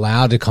not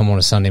allowed to come on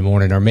a Sunday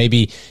morning, or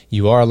maybe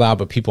you are allowed,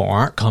 but people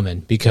aren't coming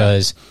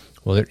because,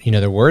 well, you know,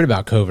 they're worried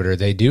about COVID, or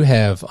they do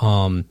have,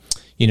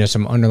 you know,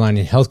 some underlying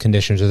health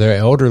conditions, or they're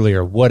elderly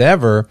or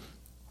whatever.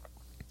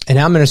 And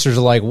now ministers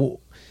are like, well,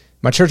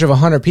 my church of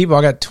 100 people,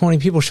 I got 20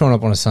 people showing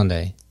up on a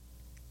Sunday.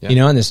 Yeah. You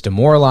know, and it's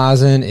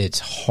demoralizing, it's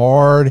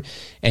hard,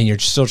 and you're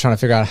still trying to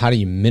figure out how do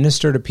you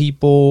minister to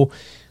people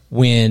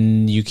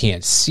when you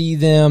can't see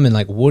them, and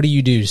like, what do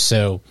you do?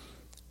 So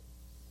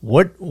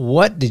what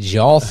did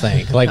y'all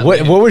think? Like,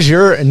 what was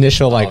your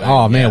initial, like,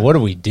 oh man, what do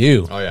we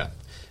do? Oh, yeah.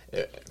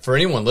 For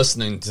anyone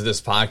listening to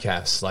this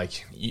podcast,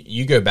 like,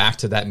 you go back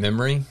to that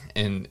memory,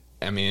 and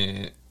I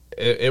mean,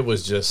 it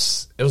was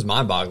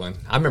mind-boggling.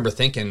 I remember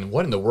thinking,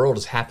 what in the world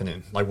is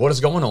happening? Like, what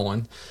is going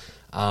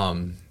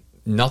on?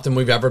 Nothing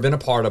we've ever been a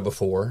part of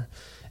before.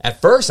 At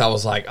first, I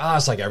was like,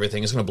 it's like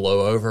everything is going to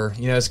blow over.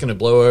 You know, it's going to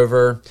blow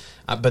over.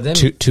 But then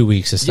 2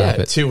 weeks to stop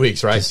it. 2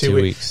 weeks, right? Just 2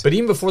 weeks. But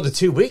even before the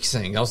 2 weeks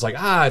thing, I was like,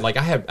 I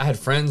had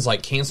friends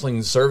like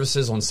canceling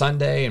services on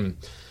Sunday, and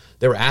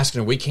they were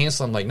asking, are we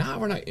canceling? I'm like, no,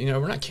 we're not. You know,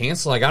 we're not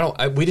canceling.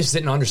 Like, we just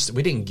didn't understand.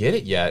 We didn't get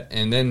it yet.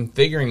 And then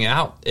figuring it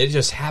out, it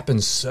just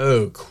happened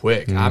so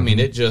quick. Mm-hmm. I mean,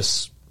 it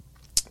just.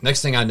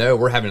 Next thing I know,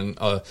 we're having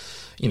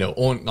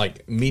on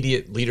like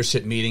immediate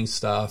leadership meeting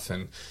stuff,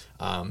 and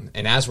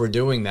as we're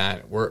doing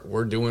that,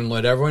 we're doing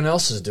what everyone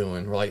else is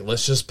doing. We're like,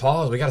 let's just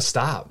pause. We got to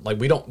stop.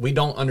 Like, we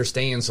don't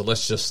understand, so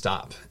let's just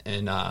stop.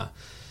 And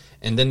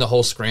then the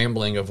whole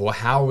scrambling of, well,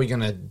 how are we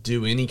going to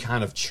do any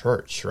kind of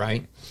church,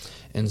 right?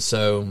 And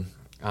so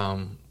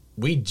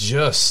we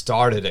just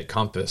started at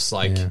Compass,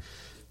 like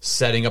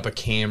setting up a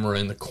camera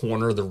in the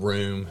corner of the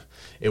room.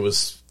 It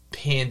was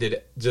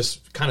handed,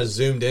 just kind of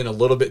zoomed in a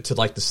little bit to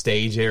like the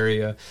stage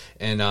area,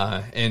 and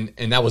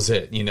that was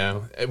it. You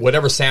know,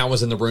 whatever sound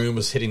was in the room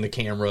was hitting the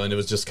camera, and it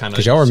was just kind of,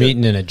 because y'all were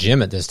meeting in a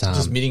gym at this time,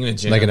 just meeting in a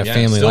gym, like in a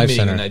family life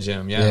center in that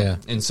gym,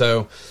 And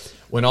so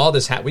when all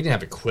this happened, we didn't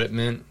have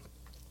equipment.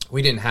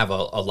 We didn't have a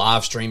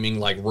live streaming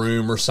like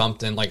room or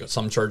something like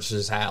some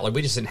churches have. Like,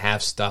 we just didn't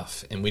have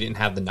stuff, and we didn't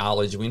have the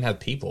knowledge. We didn't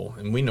have people,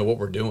 and we know what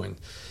we're doing.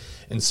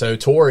 And so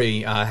Tori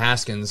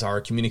Haskins,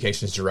 our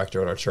communications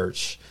director at our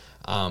church,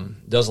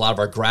 does a lot of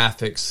our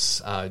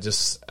graphics,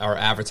 just our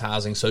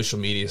advertising, social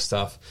media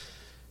stuff.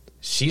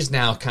 She's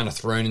now kind of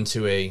thrown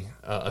into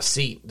a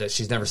seat that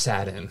she's never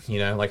sat in. You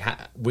know, like,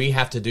 we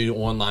have to do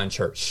online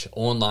church,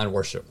 online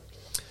worship.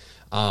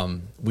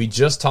 We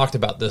just talked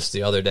about this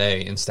the other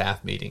day in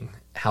staff meeting,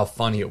 how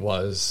funny it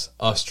was,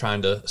 us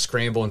trying to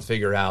scramble and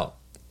figure out,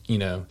 you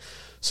know.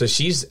 So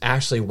she's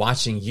actually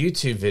watching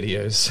YouTube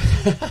videos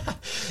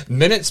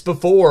minutes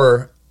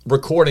before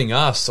recording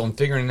us on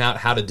figuring out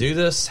how to do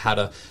this, how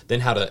to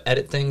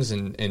edit things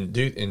and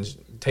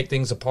take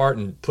things apart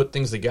and put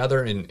things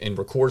together and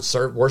record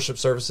worship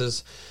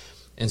services.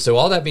 And so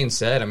all that being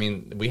said, I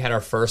mean, we had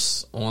our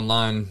first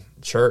online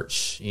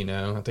church, I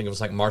think it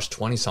was like March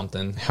 20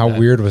 something. How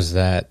weird was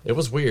that? It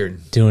was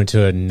weird. Doing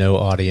to a no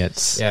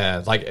audience.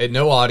 Yeah, like at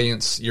no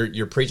audience,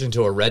 you're preaching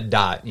to a red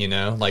dot,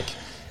 like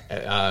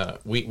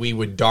we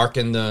would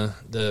darken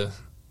the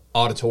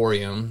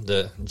auditorium,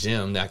 the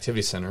gym, the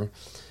activity center,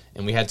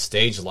 and we had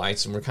stage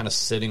lights, and we're kind of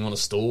sitting on a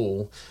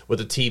stool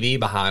with a TV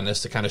behind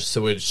us to kind of,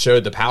 so it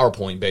showed the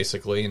PowerPoint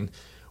basically, and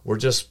we're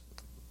just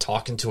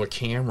talking to a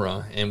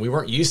camera, and we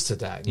weren't used to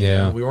that. You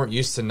know? We weren't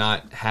used to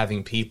not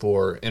having people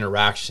or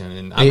interaction.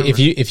 And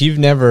if you've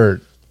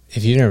never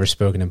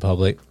spoken in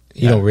public,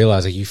 you don't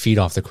realize like you feed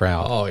off the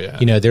crowd. Oh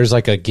yeah, there's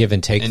like a give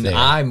and take. And there.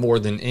 I more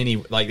than any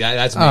like that.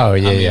 That's me. Oh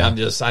yeah, I'm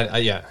just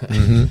yeah.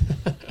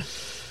 Mm-hmm.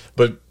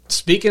 But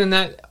speaking in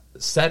that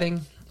setting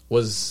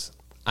was,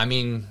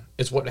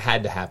 it's what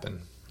had to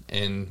happen,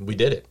 and we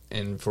did it.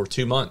 And for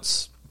 2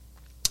 months,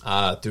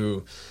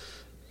 through.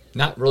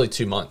 Not really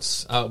 2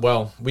 months.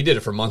 Well, we did it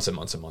for months and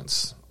months and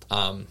months.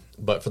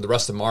 But for the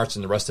rest of March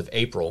and the rest of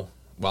April,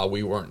 while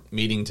we weren't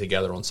meeting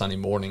together on Sunday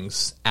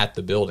mornings at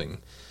the building,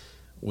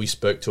 we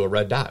spoke to a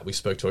red dot. We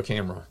spoke to a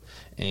camera.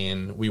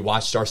 And we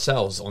watched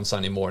ourselves on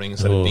Sunday morning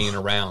instead of being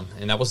around.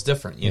 And that was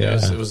different. You know,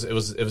 it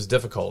was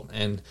difficult.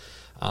 And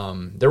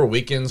there were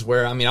weekends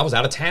where, I was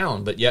out of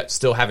town, but yet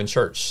still having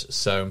church.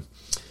 So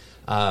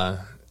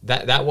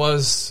that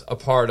was a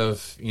part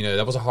of,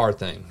 that was a hard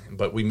thing.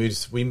 But we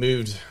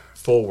moved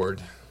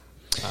forward.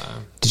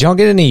 Did y'all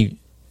get any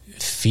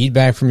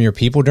feedback from your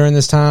people during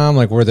this time?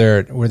 Like, were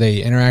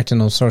they interacting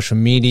on social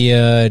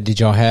media? Did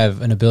y'all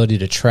have an ability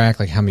to track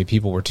like how many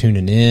people were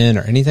tuning in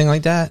or anything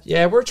like that?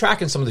 Yeah, we're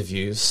tracking some of the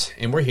views,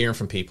 and we're hearing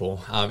from people.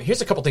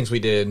 Here's a couple things we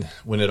did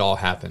when it all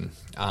happened.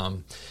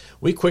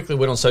 We quickly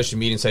went on social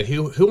media and said,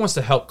 who wants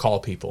to help call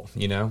people?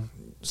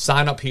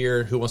 Sign up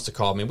here. Who wants to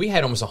call me? We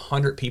had almost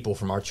 100 people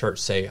from our church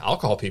say, "I'll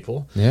call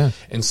people." Yeah.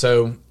 And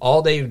so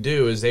all they would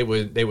do is they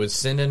would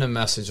send in a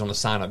message on the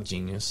Sign Up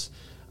Genius.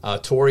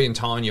 Tori and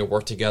Tanya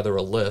worked together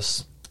a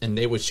list, and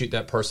they would shoot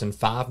that person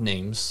 5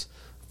 names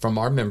from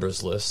our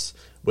members list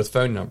with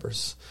phone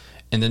numbers,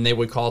 and then they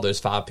would call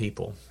those 5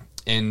 people.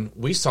 And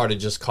we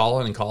started just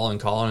calling and calling and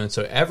calling, and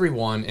so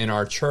everyone in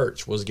our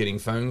church was getting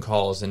phone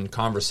calls and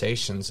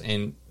conversations,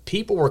 and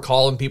people were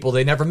calling people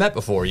they never met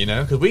before.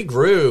 Because we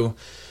grew.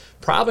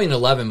 Probably in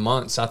 11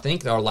 months, I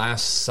think our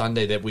last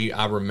Sunday that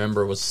I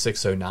remember was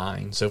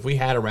 609. So if we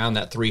had around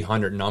that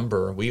 300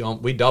 number,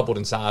 we doubled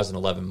in size in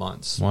 11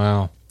 months.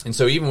 Wow. And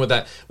so even with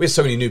that, we had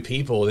so many new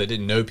people that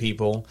didn't know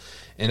people.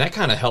 And that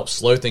kind of helped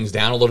slow things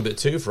down a little bit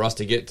too for us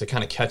to get to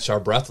kind of catch our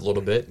breath a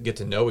little bit, get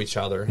to know each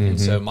other. Mm-hmm.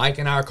 And so Mike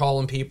and I are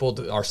calling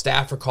people. Our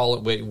staff are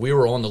calling. We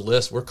were on the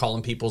list. We're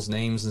calling people's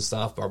names and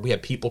stuff. We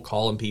had people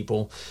calling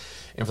people.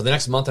 And for the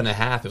next month and a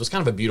half, it was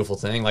kind of a beautiful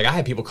thing. Like I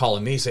had people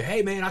calling me, say,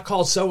 "Hey man, I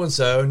called so and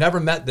so, never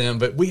met them,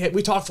 but we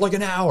talked for like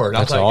an hour." And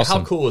That's I was like,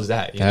 awesome. "How cool is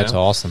that?" That's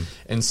awesome.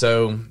 And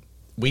so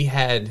we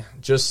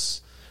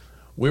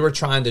were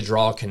trying to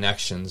draw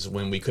connections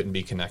when we couldn't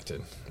be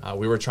connected.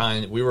 We were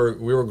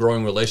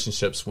growing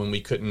relationships when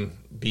we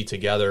couldn't be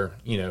together,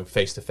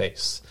 face to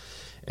face.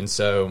 And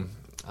so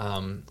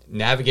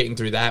navigating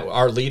through that,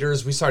 our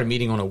leaders, we started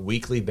meeting on a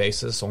weekly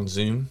basis on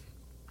Zoom.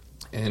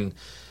 And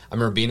I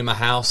remember being in my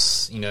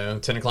house,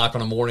 10 o'clock in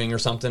the morning or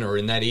something, or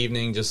in that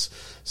evening, just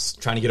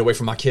trying to get away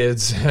from my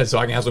kids so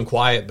I can have some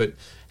quiet, but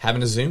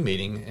having a Zoom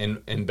meeting.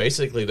 And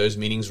basically those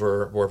meetings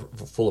were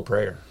full of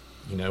prayer.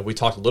 We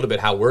talked a little bit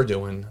how we're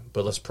doing,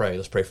 but let's pray.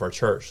 Let's pray for our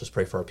church. Let's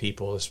pray for our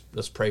people.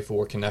 Let's pray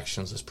for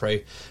connections. Let's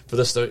pray for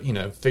this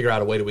to, figure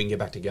out a way that we can get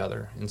back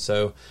together. And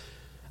so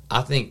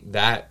I think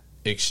that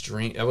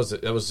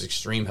was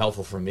extreme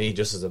helpful for me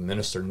just as a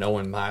minister,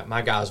 knowing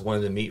my guys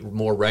wanted to meet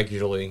more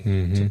regularly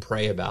to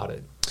pray about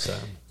it. So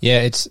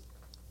yeah,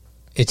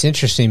 it's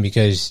interesting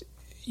because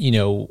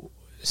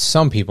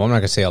some people, I'm not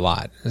gonna say a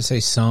lot, let's say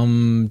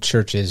some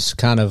churches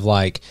kind of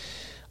like,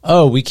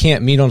 oh, we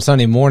can't meet on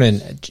Sunday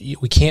morning,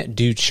 we can't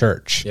do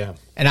church. Yeah.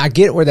 And I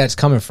get where that's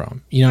coming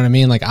from. You know what I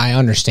mean? Like I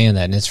understand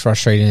that, and it's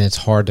frustrating, and it's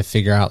hard to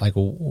figure out like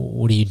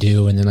what do you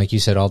do, and then like you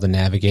said, all the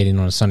navigating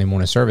on a Sunday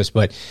morning service,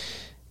 but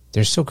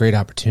there's still great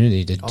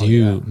opportunity to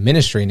do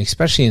ministry, and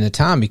especially in the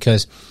time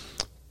because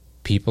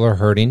people are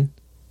hurting,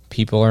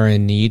 people are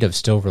in need of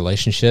still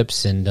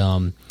relationships,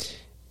 and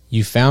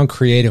you found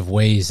creative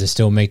ways to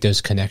still make those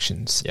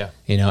connections. Yeah.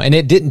 And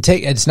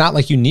it's not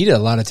like you needed a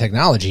lot of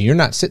technology. You're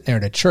not sitting there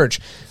at a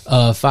church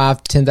of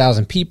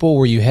 5,000-10,000 people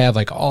where you have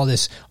like all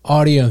this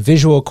audio and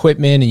visual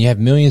equipment and you have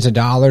millions of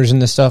dollars in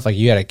this stuff. Like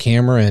you had a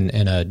camera and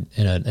an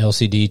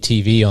LCD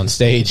TV on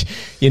stage,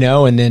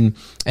 and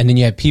then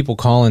you had people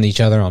calling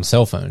each other on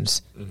cell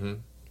phones. Mm-hmm.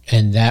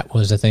 And that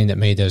was the thing that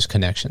made those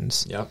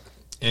connections. Yep.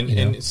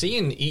 And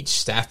seeing each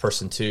staff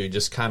person too,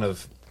 just kind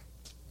of,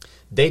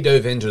 they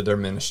dove into their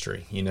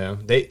ministry.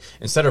 They,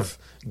 instead of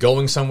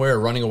going somewhere or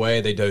running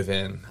away, they dove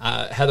in.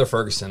 Heather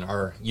Ferguson,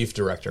 our youth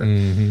director,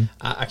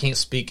 I can't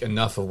speak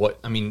enough of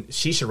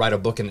she should write a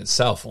book in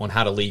itself on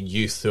how to lead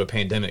youth through a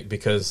pandemic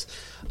because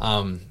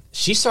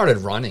she started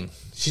running.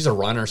 She's a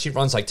runner. She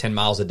runs like 10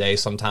 miles a day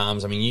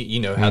sometimes. I mean, you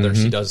know Heather,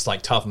 she does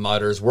like Tough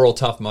Mudders, World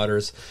Tough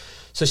Mudders.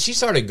 So she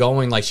started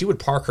going, like she would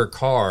park her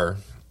car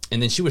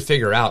and then she would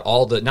figure out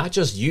all the, not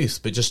just youth,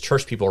 but just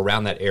church people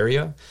around that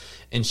area.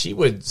 And she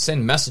would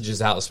send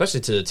messages out,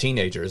 especially to the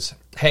teenagers.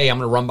 Hey, I'm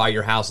going to run by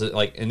your house.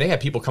 Like, and they had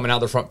people coming out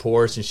their front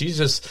porch, and she's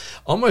just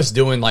almost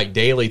doing like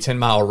daily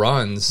 10-mile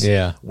runs,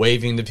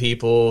 waving to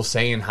people,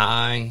 saying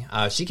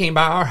hi. She came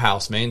by our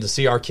house, man, to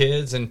see our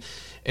kids, and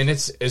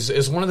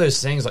it's one of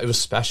those things. Like, it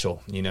was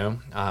special, you know.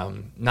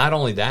 Not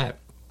only that,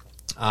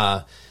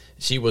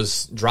 she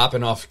was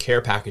dropping off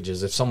care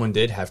packages if someone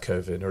did have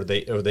COVID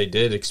or they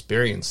did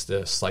experience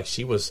this. Like,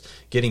 she was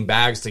getting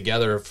bags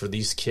together for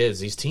these kids,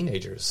 these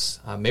teenagers.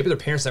 Maybe their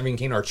parents never even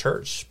came to our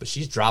church, but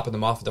she's dropping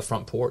them off at the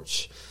front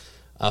porch,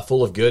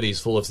 full of goodies,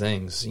 full of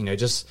things. You know,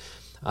 just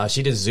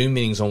she did Zoom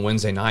meetings on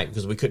Wednesday night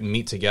because we couldn't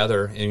meet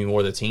together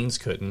anymore. The teens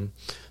couldn't.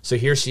 So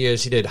here she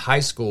is. She did high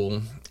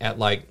school at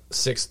like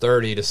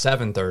 6:30 to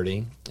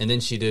 7:30, and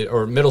then she did,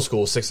 or middle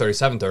school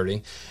 6:30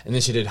 7:30, and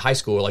then she did high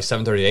school like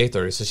 7:30 to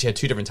 8:30. So she had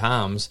two different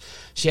times.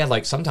 She had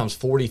like sometimes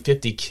 40,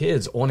 50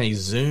 kids on a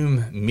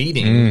Zoom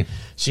meeting.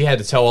 She had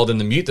to tell all them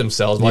to mute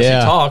themselves while she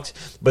talked.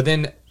 But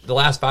then the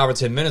last 5 or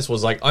 10 minutes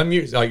was like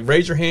unmute, like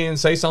raise your hand,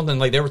 say something.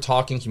 Like, they were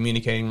talking,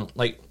 communicating.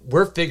 Like,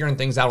 we're figuring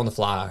things out on the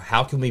fly.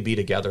 How can we be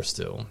together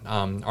still?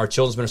 Our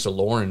children's minister,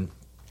 Lauren,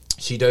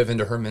 she dove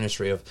into her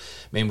ministry of,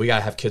 man, we got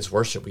to have kids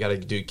worship. We got to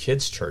do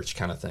kids church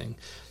kind of thing.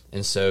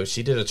 And so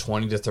she did a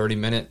 20 to 30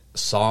 minute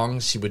song.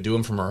 She would do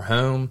them from her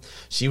home.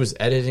 She was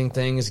editing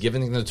things,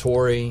 giving them to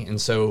Tori. And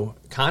so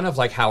kind of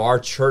like how our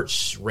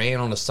church ran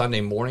on a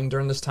Sunday morning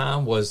during this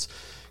time was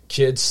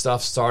kids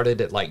stuff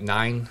started at like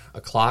 9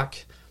 o'clock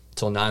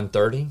till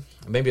 9:30,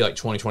 maybe like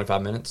 20,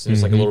 25 minutes. It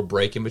was like a little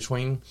break in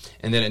between.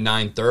 And then at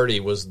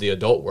 9:30 was the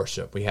adult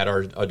worship. We had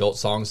our adult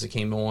songs that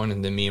came on,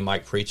 and then me and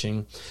Mike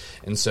preaching.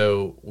 And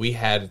so we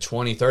had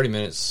 20, 30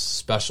 minutes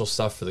special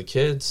stuff for the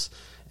kids.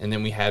 And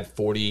then we had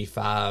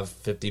 45,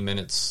 50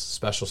 minutes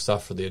special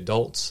stuff for the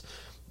adults.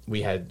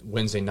 We had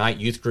Wednesday night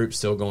youth groups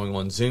still going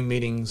on Zoom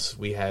meetings.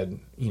 We had,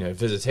 you know,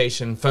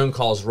 visitation, phone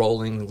calls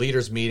rolling,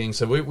 leaders meetings.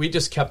 So we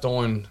just kept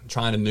on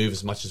trying to move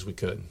as much as we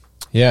could.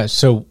 Yeah.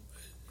 So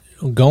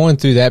going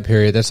through that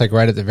period, that's like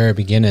right at the very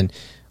beginning.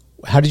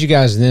 How did you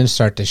guys then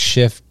start to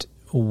shift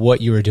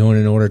what you were doing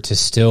in order to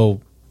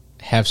still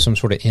have some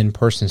sort of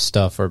in-person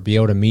stuff or be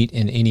able to meet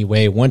in any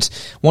way once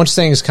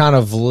things kind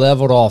of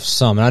leveled off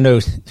some? And I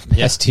know the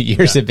past 2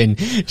 years have been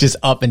just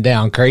up and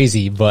down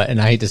crazy, and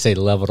I hate to say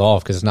leveled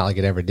off because it's not like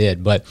it ever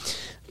did. But,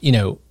 you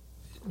know,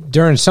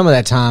 during some of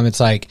that time, it's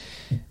like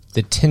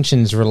the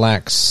tensions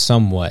relaxed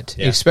somewhat,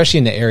 especially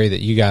in the area that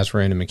you guys were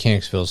in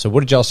Mechanicsville. So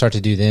what did y'all start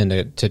to do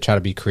then to try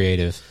to be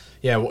creative?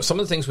 Yeah, well, some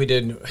of the things we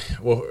did,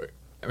 well,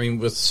 I mean,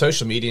 with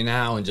social media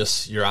now and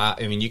just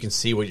you can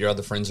see what your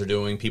other friends are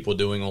doing, people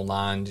doing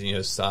online, you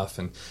know, stuff.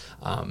 And,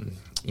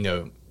 you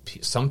know,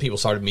 some people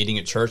started meeting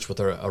at church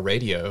with a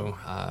radio,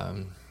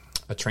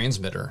 a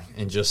transmitter,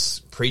 and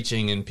just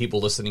preaching and people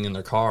listening in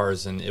their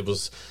cars. And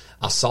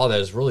I saw that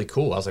as really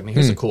cool. I was like, man,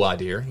 here's a cool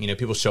idea. You know,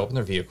 people show up in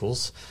their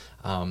vehicles,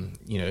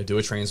 you know, do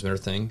a transmitter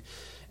thing.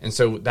 And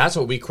so that's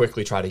what we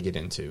quickly try to get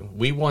into.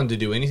 We wanted to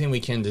do anything we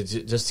can to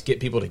just get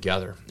people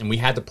together. And we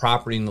had the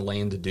property and the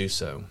land to do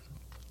so.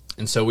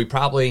 And so we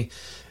probably,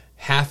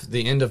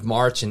 the end of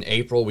March and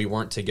April, we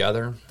weren't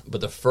together. But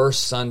the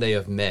first Sunday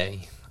of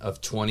May of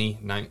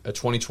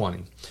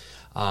 2020,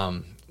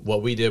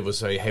 what we did was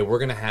say, hey, we're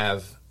going to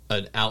have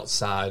an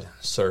outside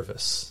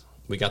service.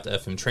 We got the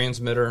FM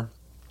transmitter.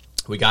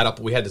 We got up,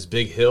 we had this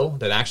big hill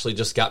that actually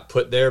just got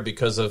put there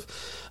because of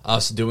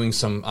us doing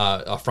some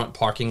a front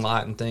parking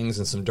lot and things,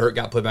 and some dirt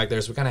got put back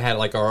there. So we kind of had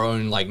like our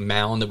own like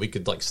mound that we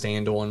could like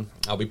stand on.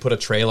 We put a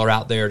trailer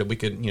out there that we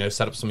could, you know,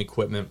 set up some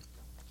equipment.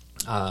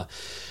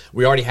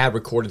 We already had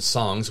recorded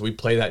songs. We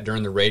play that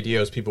during the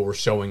radio as people were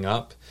showing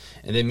up.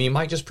 And then me and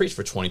Mike just preached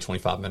for 20,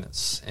 25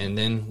 minutes. And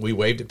then we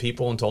waved at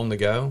people and told them to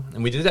go.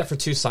 And we did that for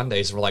 2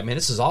 Sundays. And we're like, man,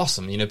 this is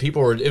awesome. You know,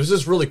 it was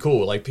just really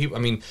cool. Like people,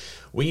 I mean,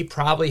 we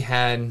probably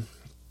had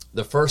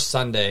the first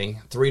Sunday,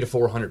 300 to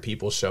 400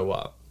 people show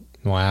up.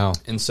 Wow.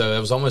 And so it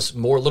was almost a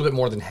little bit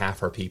more than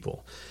half our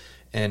people.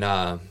 And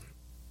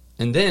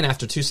then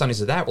after 2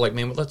 Sundays of that, we're like,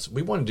 man,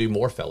 we want to do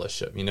more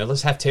fellowship. You know,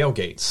 let's have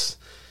tailgates.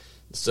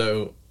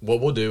 So what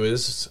we'll do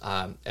is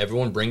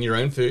everyone bring your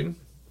own food,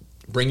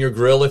 bring your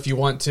grill if you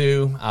want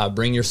to,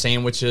 bring your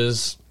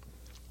sandwiches.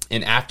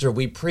 And after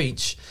we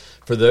preach,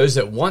 for those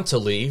that want to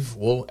leave,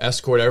 we'll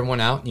escort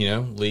everyone out, you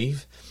know,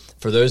 leave.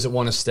 For those that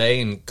want to stay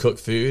and cook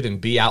food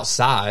and be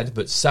outside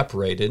but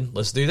separated,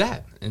 let's do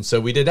that. And so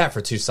we did that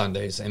for 2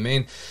 Sundays. And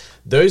man,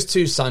 those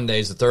 2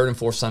 Sundays, the 3rd and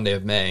 4th Sunday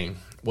of May,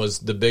 was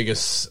the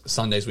biggest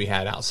Sundays we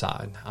had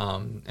outside.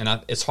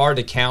 It's hard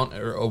to count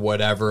or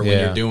whatever when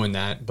you're doing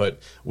that, but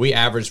we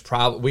averaged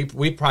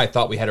we probably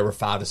thought we had over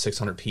 500 to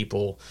 600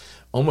 people,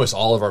 almost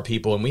all of our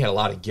people, and we had a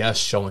lot of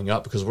guests showing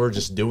up because we were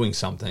just doing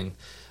something.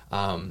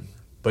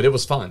 But it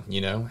was fun,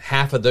 you know.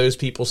 Half of those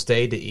people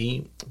stayed to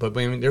eat, but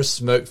I mean, there's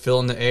smoke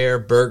filling the air,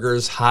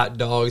 burgers, hot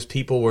dogs.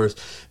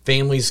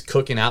 Families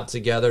cooking out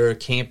together,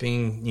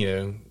 camping, you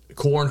know,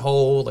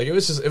 cornhole. Like it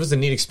was a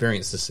neat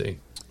experience to see.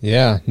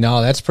 Yeah,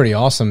 no, that's pretty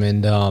awesome.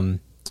 And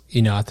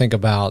you know, I think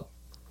about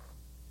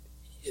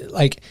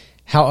like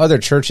how other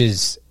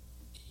churches,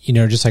 you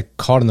know, just like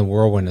caught in the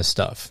whirlwind of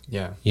stuff.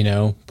 Yeah, you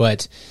know,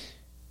 but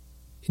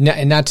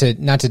not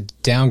to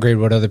downgrade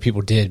what other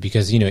people did,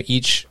 because you know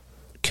each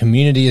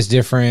community is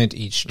different.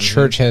 Each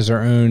church has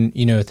their own,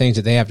 you know, things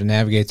that they have to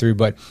navigate through.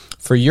 But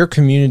for your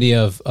community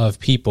of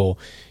people,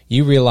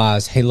 you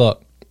realize, hey,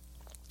 look,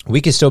 we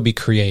can still be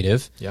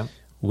creative. Yeah.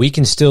 We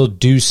can still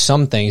do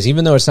some things,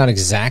 even though it's not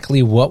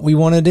exactly what we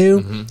want to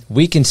do.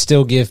 We can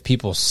still give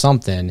people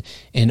something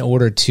in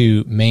order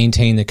to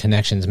maintain the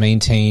connections,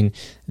 maintain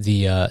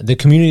the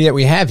community that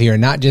we have here,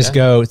 and not just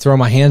go throw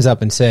my hands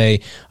up and say,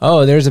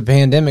 "Oh, there's a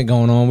pandemic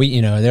going on.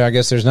 I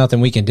guess there's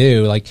nothing we can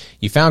do." Like,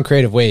 you found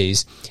creative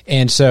ways,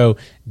 and so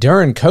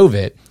during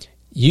COVID,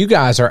 you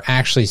guys are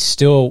actually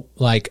still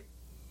like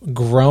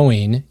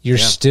growing. You're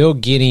still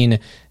getting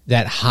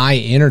that high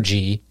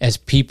energy as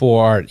people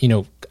are, you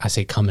know, I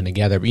say coming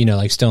together, but, you know,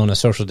 like still in a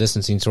social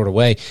distancing sort of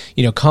way,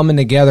 you know, coming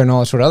together and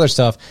all that sort of other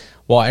stuff.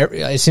 Well,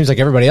 it seems like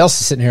everybody else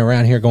is sitting here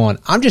around here going,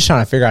 I'm just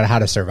trying to figure out how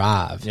to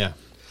survive. Yeah.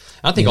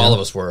 I think all of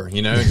us were,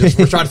 you know,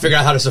 we're trying to figure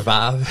out how to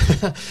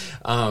survive.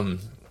 And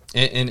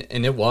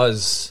it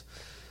was,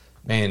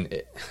 man,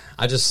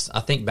 I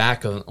think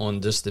back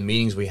on just the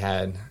meetings we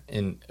had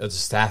in the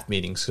staff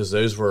meetings, because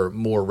those were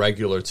more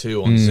regular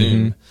too on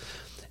Zoom.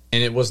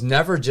 And it was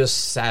never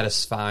just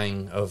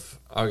satisfying of,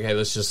 okay,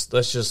 let's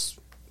just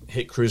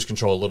hit cruise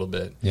control a little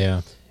bit.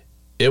 Yeah.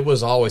 It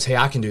was always, hey,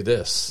 I can do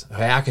this.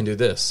 Hey, I can do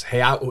this.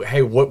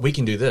 Hey, what we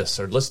can do this,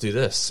 or let's do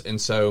this. And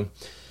so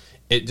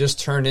it just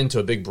turned into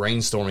a big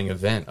brainstorming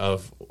event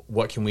of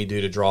what can we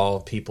do to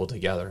draw people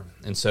together.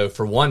 And so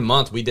for 1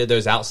 month, we did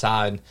those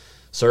outside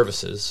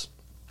services.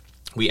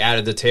 We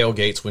added the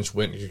tailgates, which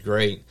went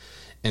great.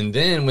 And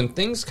then when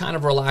things kind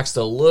of relaxed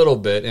a little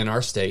bit in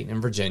our state, in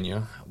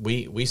Virginia,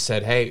 we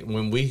said, hey,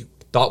 when we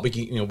thought we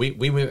could, you know,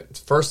 we went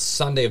first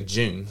Sunday of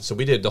June. So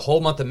we did the whole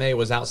month of May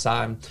was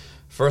outside.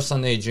 First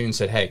Sunday of June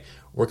said, hey,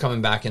 we're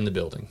coming back in the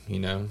building. You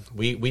know,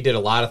 we did a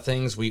lot of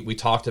things. We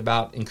talked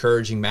about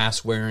encouraging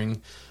mask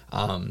wearing.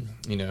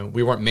 You know,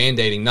 we weren't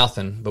mandating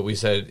nothing, but we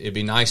said it'd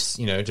be nice,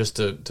 you know, just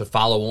to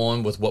follow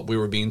on with what we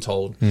were being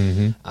told.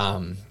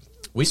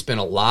 We spent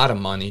a lot of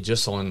money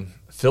just on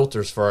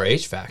filters for our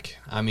HVAC.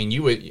 I mean,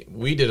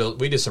 we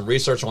did some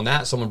research on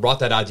that. Someone brought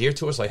that idea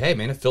to us, like, hey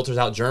man, it filters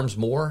out germs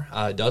more.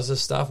 It does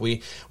this stuff.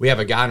 We have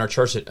a guy in our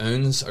church that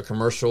owns a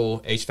commercial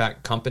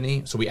HVAC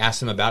company, so we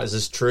asked him about, is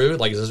this true?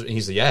 Like, he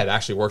said, yeah, it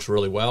actually works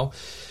really well.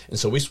 And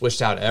so we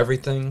switched out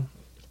everything.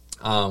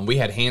 We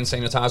had hand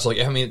sanitizer. Like,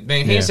 I mean,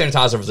 man, hand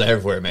sanitizer was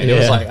everywhere, man. It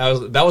was like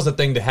that was the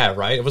thing to have,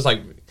 right? It was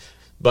like.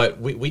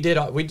 But we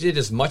did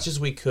as much as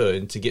we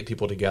could to get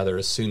people together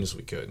as soon as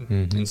we could.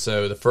 And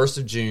so the 1st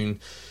of June,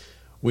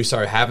 we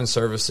started having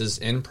services,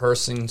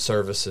 in-person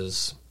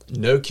services,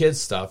 no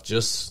kids stuff,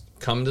 just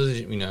come to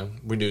the, you know,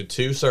 we do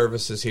 2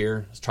 services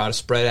here, try to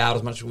spread out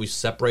as much as we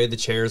separated the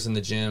chairs in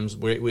the gyms.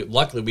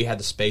 Luckily, we had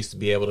the space to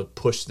be able to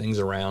push things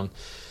around.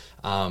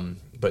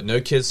 But no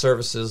kids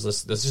services,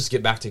 let's just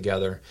get back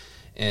together.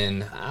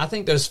 And I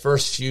think those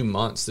first few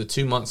months, the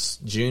 2 months,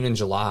 June and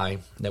July,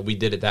 that we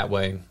did it that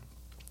way,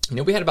 you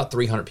know, we had about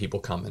 300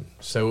 people coming.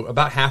 So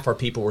about half our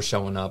people were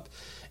showing up,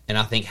 and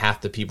I think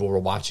half the people were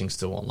watching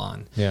still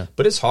online. Yeah.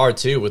 But it's hard,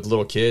 too, with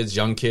little kids,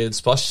 young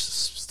kids. Plus,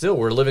 still,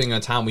 we're living in a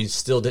time we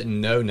still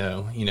didn't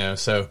know, you know.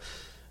 So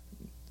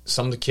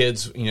some of the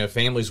kids, you know,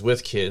 families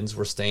with kids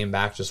were staying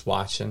back just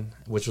watching,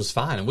 which was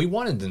fine. And we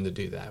wanted them to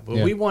do that. But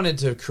we wanted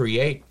to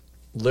create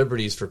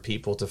liberties for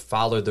people to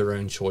follow their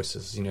own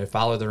choices, you know,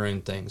 follow their own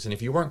things. And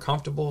if you weren't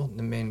comfortable,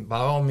 I mean, by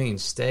all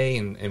means, stay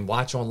and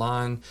watch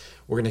online.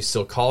 We're going to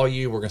still call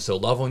you. We're going to still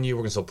love on you.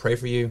 We're going to still pray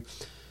for you.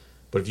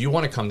 But if you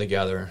want to come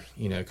together,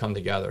 you know, come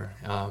together.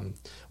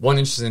 One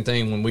interesting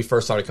thing, when we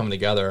first started coming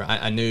together,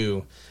 I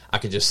knew I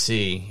could just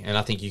see, and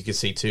I think you could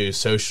see too,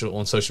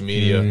 on social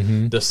media,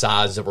 the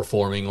sides that were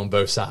forming on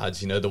both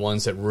sides. You know, the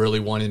ones that really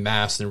wanted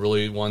masks and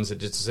really ones that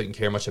just didn't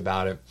care much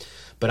about it.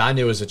 But I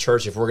knew as a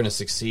church, if we're going to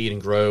succeed and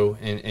grow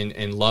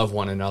and love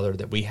one another,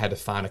 that we had to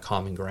find a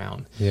common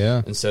ground.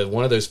 Yeah. And so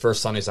one of those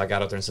first Sundays, I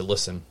got up there and said,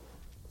 listen,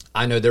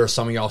 I know there are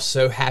some of y'all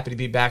so happy to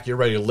be back. You're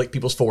ready to lick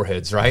people's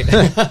foreheads, right?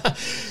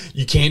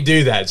 You can't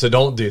do that, so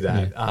don't do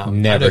that. Never I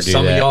know do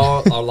some that. of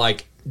y'all are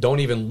like, don't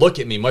even look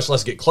at me, much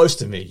less get close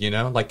to me, you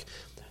know? Like,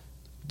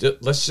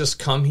 let's just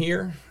come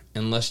here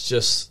and let's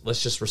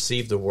just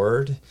receive the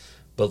word.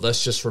 But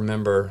let's just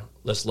remember,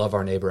 let's love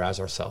our neighbor as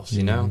ourselves,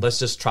 you know? Let's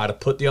just try to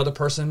put the other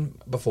person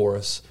before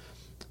us.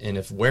 And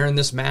if wearing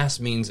this mask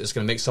means it's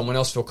going to make someone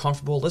else feel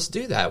comfortable, let's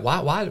do that.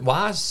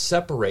 Why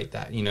separate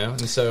that, you know?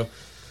 And so...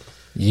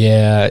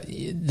 Yeah,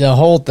 the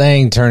whole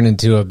thing turned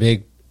into a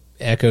big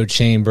echo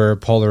chamber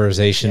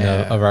polarization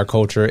of our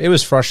culture. It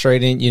was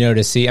frustrating,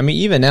 to see. I mean,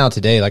 even now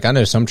today, like I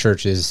know some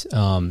churches,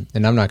 and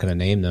I'm not going to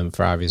name them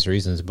for obvious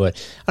reasons,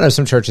 but I know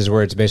some churches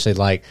where it's basically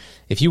like,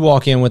 if you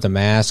walk in with a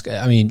mask,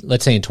 I mean,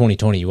 let's say in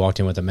 2020 you walked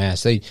in with a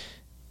mask,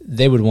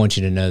 they would want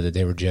you to know that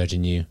they were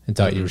judging you and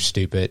thought you were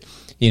stupid,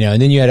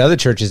 and then you had other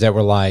churches that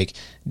were like,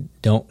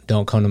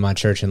 don't come to my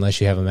church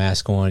unless you have a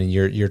mask on, and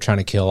you're trying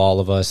to kill all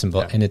of us.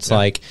 And it's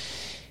like,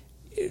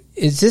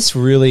 is this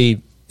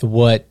really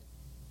what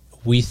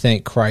we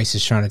think Christ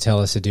is trying to tell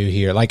us to do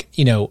here? Like,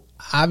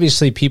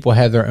 obviously people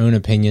have their own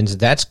opinions.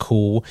 That's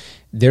cool.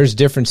 There's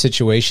different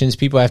situations.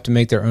 People have to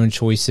make their own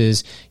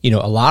choices. A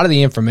lot of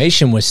the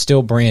information was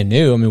still brand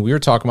new. I mean, we were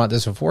talking about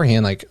this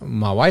beforehand. Like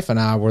my wife and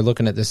I were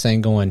looking at this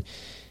thing going,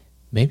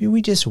 maybe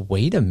we just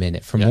wait a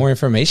minute for more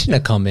information to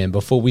come in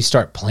before we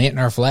start planting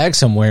our flag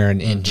somewhere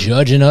and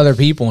judging other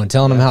people and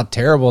telling them how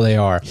terrible they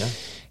are.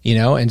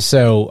 Yeah. And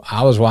so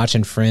I was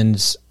watching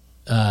friends,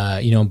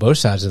 on both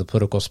sides of the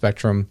political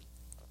spectrum,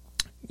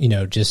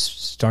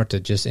 just start to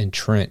just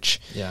entrench,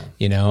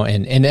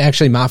 and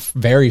actually my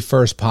very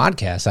first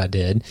podcast I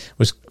did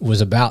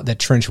was about that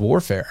trench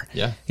warfare,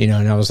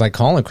 and I was like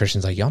calling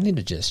Christians like, y'all need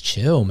to just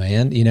chill,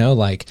 man.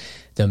 Like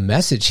the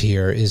message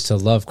here is to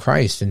love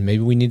Christ, and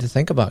maybe we need to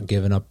think about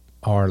giving up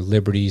our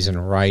liberties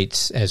and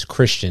rights as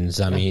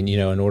Christians. I mean,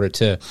 in order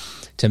to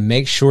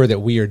make sure that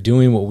we are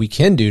doing what we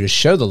can do to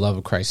show the love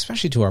of Christ,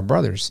 especially to our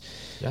brothers,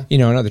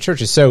 in other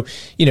churches. So,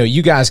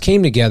 you guys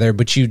came together,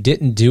 but you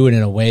didn't do it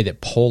in a way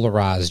that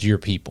polarized your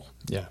people.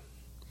 Yeah.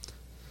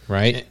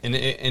 Right?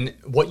 And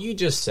what you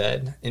just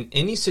said, in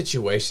any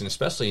situation,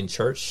 especially in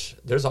church,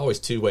 there's always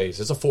two ways.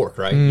 It's a fork,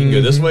 right? You can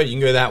go this way, you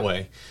can go that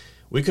way.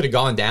 We could have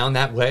gone down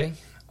that way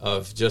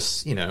of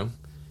just,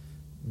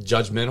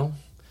 judgmental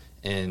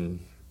and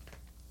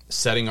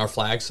setting our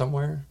flag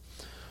somewhere.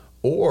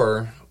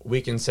 Or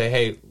we can say,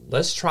 hey,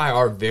 let's try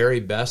our very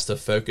best to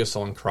focus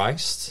on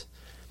Christ.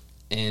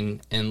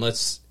 And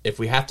let's, if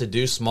we have to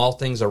do small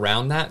things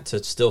around that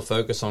to still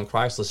focus on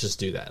Christ, let's just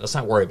do that. Let's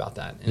not worry about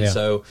that. And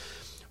so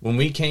when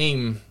we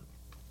came,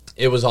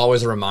 it was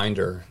always a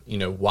reminder,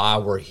 why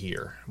we're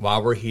here. Why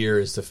we're here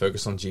is to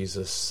focus on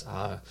Jesus,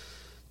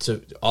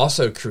 to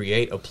also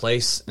create a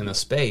place and a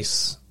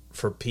space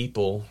for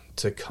people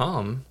to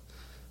come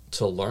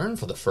to learn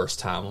for the first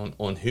time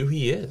on who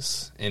he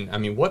is. And I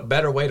mean, what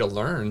better way to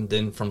learn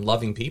than from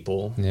loving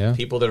people,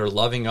 people that are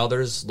loving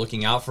others,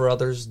 looking out for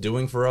others,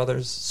 doing for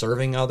others,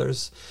 serving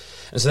others.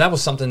 And so that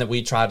was something that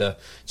we tried to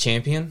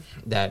champion,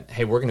 that,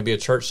 hey, we're going to be a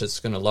church that's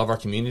going to love our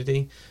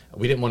community.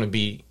 We didn't want to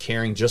be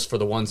caring just for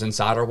the ones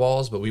inside our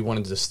walls, but we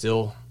wanted to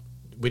still,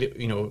 we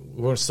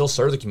want to still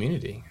serve the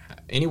community.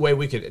 Any way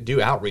we could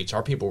do outreach,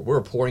 our people, we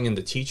were pouring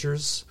into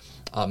teachers,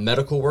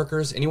 medical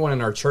workers, anyone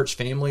in our church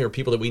family or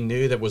people that we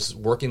knew that was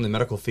working in the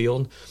medical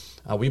field.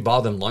 We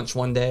bought them lunch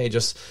one day.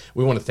 Just,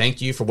 we want to thank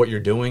you for what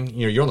you're doing.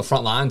 You're on the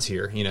front lines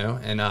here,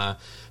 and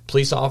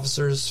police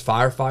officers,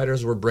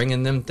 firefighters, we're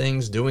bringing them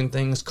things, doing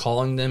things,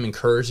 calling them,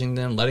 encouraging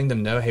them, letting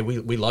them know, hey,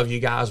 we love you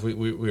guys.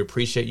 We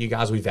appreciate you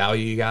guys. We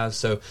value you guys.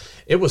 So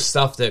it was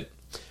stuff that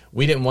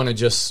we didn't want to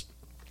just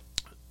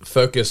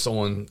focus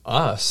on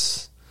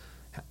us.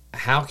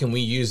 How can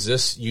we use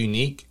this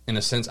unique, in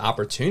a sense,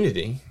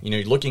 opportunity,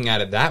 looking at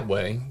it that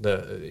way,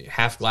 the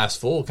half glass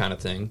full kind of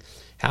thing,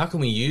 how can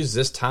we use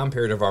this time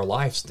period of our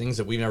lives, things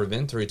that we've never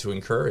been through, to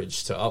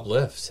encourage, to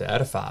uplift, to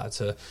edify,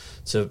 to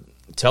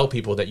tell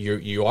people that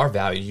you are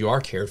valued, you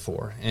are cared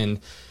for, and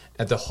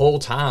at the whole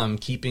time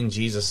keeping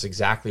Jesus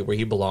exactly where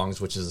he belongs,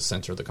 which is the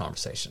center of the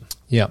conversation.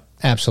 Yeah,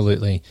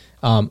 absolutely.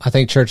 I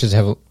think churches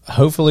have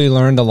hopefully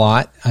learned a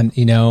lot,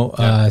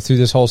 through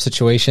this whole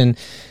situation.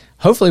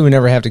 Hopefully we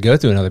never have to go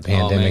through another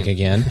pandemic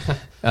again.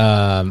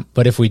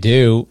 But if we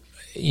do,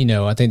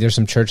 I think there's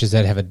some churches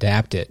that have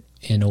adapted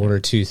in order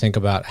to think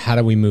about how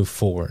do we move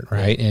forward,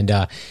 right?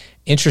 And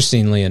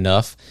interestingly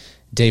enough,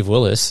 Dave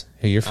Willis,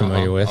 who you're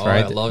familiar with,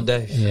 right? I love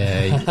Dave.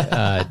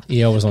 Yeah,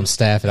 he was on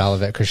staff at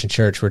Olivet Christian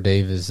Church, where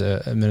Dave is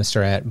a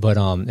minister at. But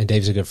and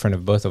Dave's a good friend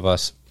of both of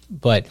us.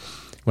 But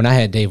when I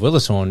had Dave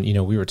Willis on,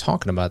 we were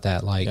talking about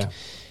that. Like,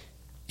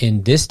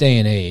 in this day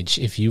and age,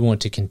 if you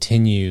want to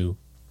continue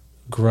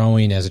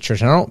growing as a church,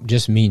 and I don't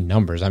just mean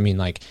numbers, I mean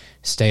like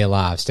stay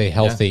alive, stay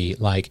healthy,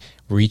 like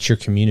reach your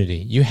community,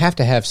 you have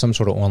to have some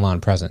sort of online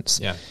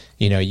presence.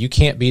 You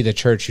can't be the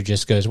church who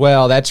just goes,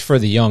 well, that's for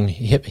the young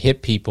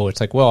hip people.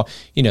 It's like, well,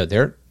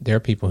 there are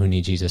people who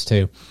need Jesus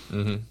too.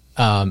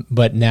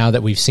 But now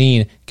that we've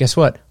seen, guess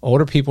what,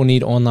 older people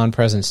need online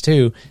presence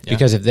too,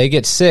 because if they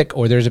get sick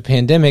or there's a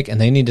pandemic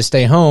and they need to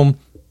stay home,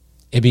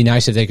 it'd be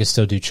nice if they could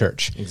still do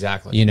church.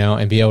 Exactly.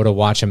 And be able to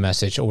watch a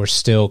message or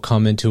still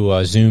come into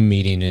a Zoom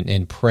meeting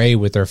and pray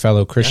with their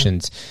fellow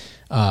Christians,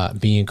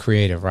 being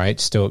creative, right?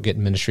 Still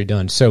getting ministry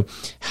done. So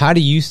how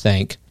do you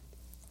think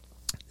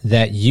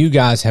that you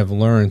guys have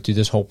learned through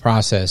this whole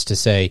process to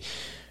say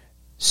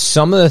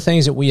some of the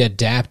things that we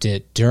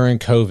adapted during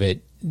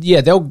COVID,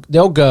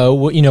 they'll go,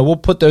 we'll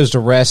put those to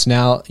rest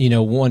now,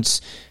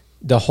 once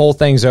the whole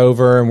thing's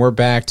over and we're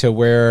back to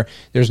where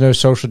there's no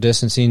social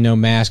distancing, no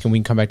mask, and we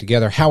can come back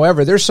together.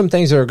 However, there's some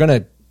things that are going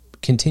to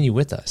continue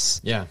with us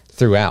Yeah.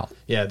 throughout.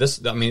 Yeah,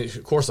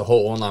 of course, the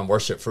whole online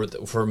worship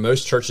for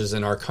most churches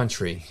in our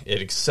country,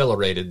 it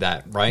accelerated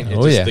that, right?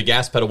 The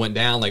gas pedal went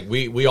down. Like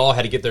we all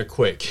had to get there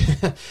quick.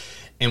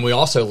 And we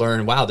also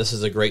learned, wow, this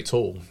is a great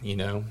tool. You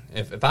know,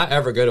 if I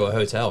ever go to a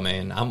hotel,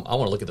 man, I want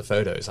to look at the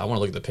photos. I want to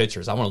look at the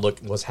pictures. I want to look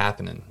at what's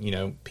happening. You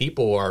know,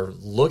 people are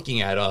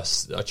looking at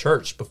us, a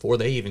church, before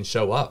they even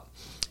show up.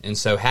 And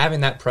so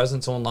having that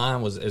presence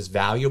online is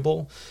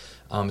valuable.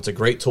 It's a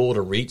great tool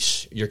to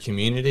reach your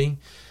community.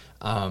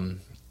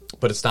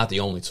 But it's not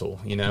the only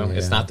tool, you know. Yeah.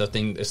 It's not the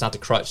thing. It's not the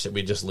crutch that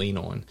we just lean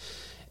on.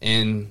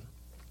 And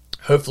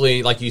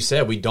hopefully, like you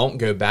said, we don't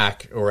go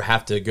back or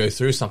have to go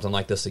through something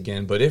like this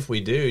again. But if we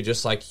do,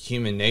 just like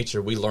human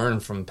nature, we learn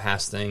from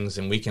past things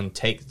and we can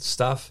take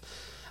stuff.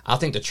 I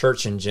think the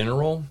church in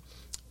general,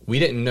 we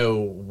didn't know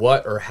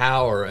what or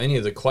how or any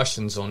of the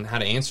questions on how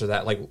to answer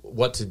that, like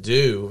what to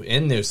do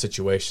in those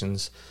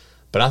situations.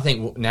 But I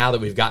think now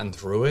that we've gotten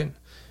through it,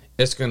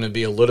 it's going to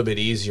be a little bit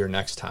easier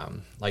next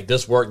time. Like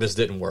this worked, this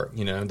didn't work.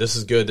 You know, this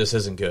is good, this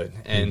isn't good.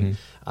 And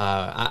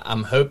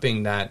I'm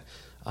hoping that,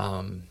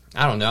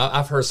 I don't know,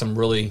 I've heard some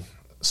really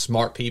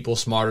smart people,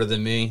 smarter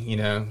than me, you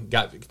know,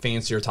 got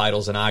fancier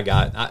titles than I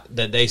got,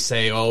 that they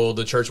say, oh,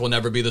 the church will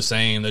never be the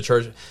same. The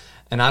church,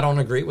 and I don't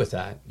agree with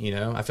that. You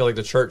know, I feel like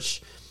the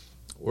church,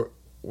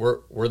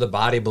 we're the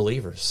body of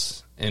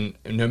believers. And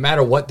no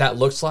matter what that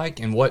looks like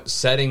and what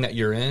setting that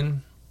you're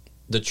in,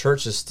 the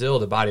church is still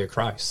the body of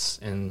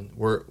Christ, and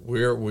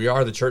we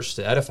are the church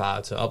to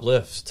edify, to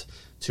uplift,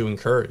 to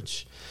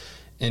encourage.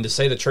 And to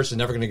say the church is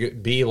never going to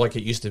be like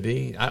it used to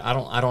be, I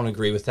don't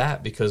agree with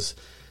that, because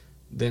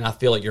then I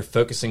feel like you're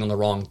focusing on the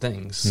wrong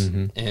things.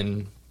 Mm-hmm.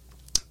 And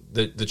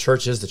the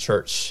church is the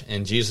church,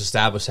 and Jesus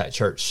established that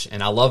church,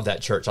 and I love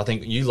that church. I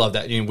think you love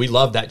that. You know, we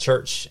love that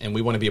church, and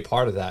we want to be a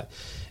part of that.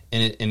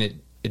 And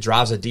it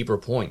drives a deeper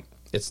point.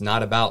 It's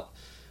not about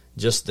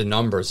just the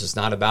numbers. It's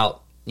not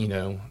about, you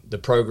know, the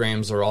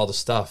programs or all the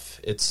stuff.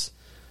 It's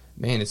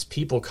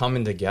people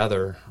coming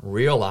together,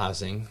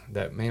 realizing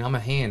that, man, I'm a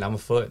hand, I'm a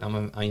foot, I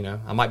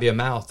might be a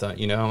mouth,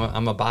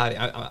 I'm a body,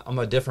 I'm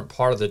a different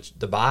part of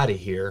the body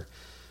here,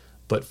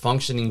 but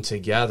functioning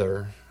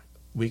together,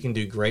 we can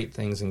do great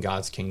things in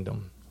God's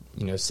kingdom.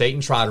 You know,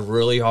 Satan tried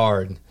really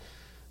hard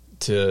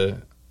to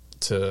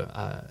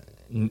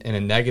in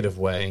a negative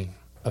way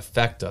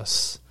affect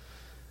us,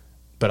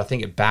 but I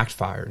think it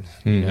backfired.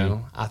 Mm-hmm. You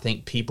know, I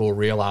think people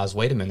realize,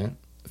 wait a minute,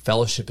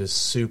 fellowship is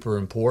super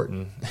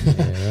important.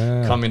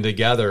 Yeah. Coming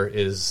together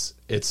it's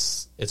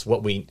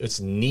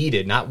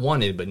needed, not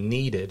wanted, but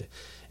needed.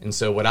 And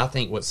so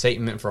what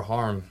Satan meant for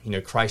harm, you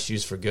know, Christ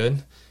used for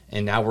good.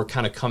 And now we're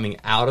kind of coming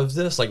out of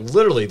this. Like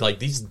literally, like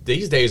these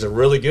days are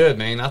really good,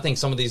 man. I think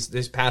some of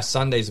these past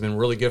Sundays have been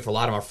really good for a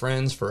lot of my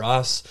friends, for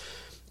us.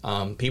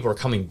 People are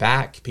coming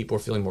back. People are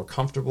feeling more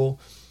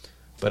comfortable.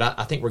 But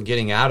I think we're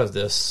getting out of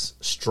this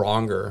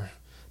stronger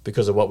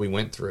because of what we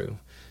went through.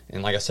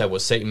 And like I said,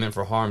 what Satan meant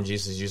for harm,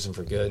 Jesus used him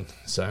for good.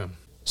 So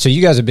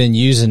you guys have been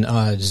using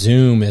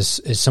Zoom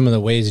as some of the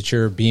ways that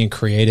you're being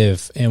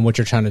creative and what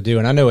you're trying to do.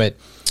 And I know at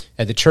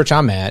the church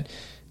I'm at,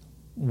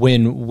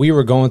 when we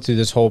were going through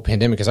this whole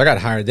pandemic, because I got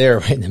hired there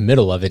right in the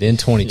middle of it in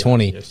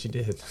 2020. Yeah, yes, you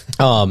did.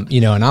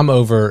 You know, and I'm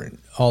over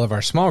all of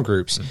our small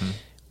groups. Mm-hmm.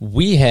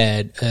 We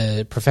had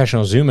a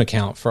professional Zoom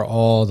account for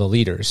all the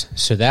leaders.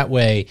 So that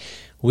way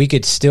we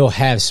could still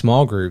have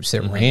small groups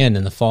that mm-hmm. ran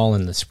in the fall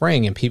and the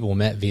spring, and people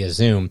met via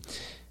Zoom.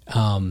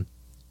 And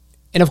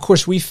of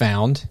course we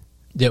found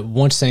that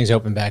once things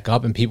opened back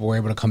up and people were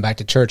able to come back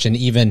to church, and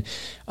even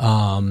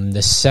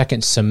the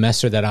second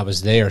semester that I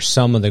was there,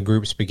 some of the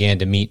groups began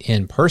to meet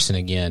in person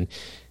again,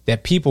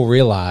 that people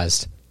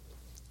realized,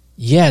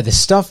 yeah, the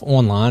stuff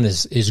online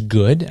is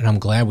good, and I'm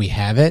glad we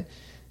have it,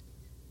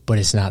 but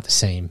it's not the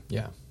same.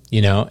 Yeah.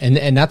 You know,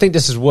 and I think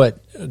this is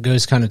what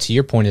goes kind of to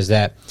your point, is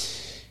that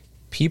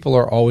people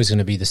are always going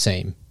to be the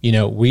same. You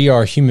know, we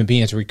are human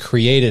beings. We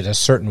created a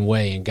certain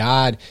way, and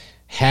God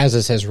has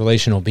us as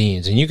relational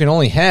beings, and you can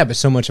only have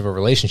so much of a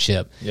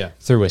relationship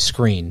through a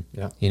screen.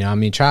 Yeah. You know, I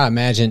mean,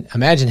 imagine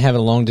having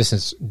a long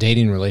distance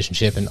dating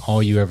relationship and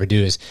all you ever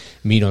do is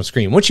meet on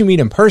screen. Once you meet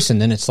in person,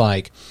 then it's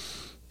like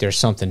there's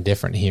something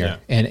different here.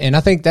 Yeah. And I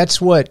think that's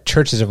what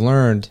churches have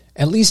learned,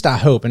 at least I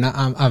hope. And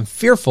I'm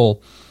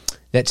fearful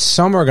that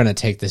some are going to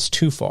take this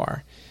too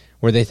far,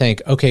 where they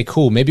think, okay,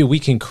 cool, maybe we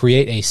can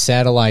create a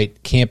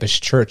satellite campus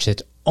church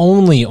that's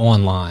only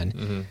online.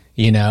 Mm-hmm.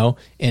 You know,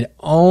 and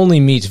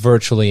only meets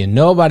virtually, and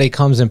nobody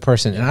comes in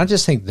person. And I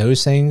just think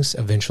those things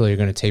eventually are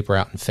going to taper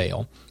out and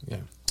fail.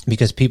 Yeah.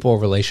 Because people are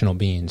relational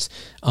beings.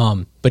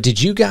 But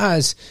did you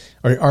guys,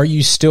 or are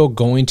you still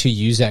going to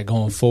use that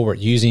going forward,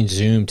 using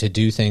Zoom to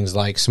do things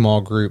like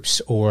small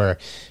groups or,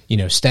 you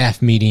know,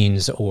 staff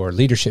meetings or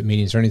leadership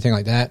meetings or anything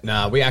like that?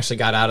 No, we actually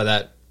got out of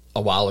that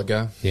a while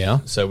ago. Yeah.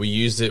 So we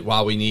used it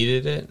while we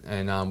needed it,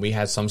 and we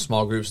had some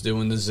small groups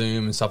doing the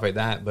Zoom and stuff like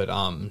that. But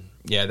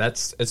Yeah,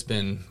 it's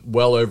been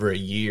well over a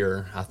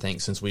year, I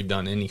think, since we've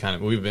done any kind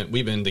of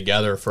we've been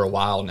together for a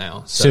while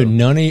now. So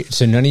none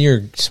of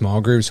your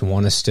small groups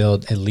want to still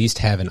at least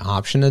have an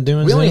option of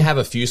doing. We Zoom? only have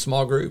a few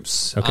small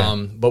groups.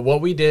 Okay. But what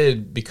we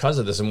did because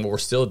of this, and what we're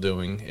still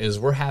doing, is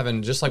we're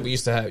having, just like we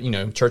used to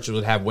have. Churches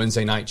would have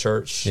Wednesday night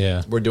church.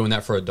 Yeah. We're doing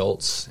that for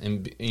adults,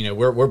 and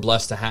we're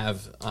blessed to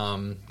have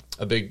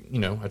a big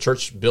a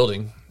church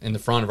building in the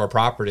front of our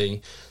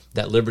property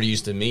that Liberty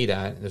used to meet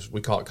at.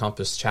 We call it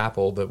Compass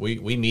Chapel, but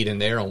we meet in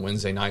there on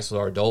Wednesday nights with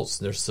our adults.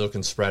 They still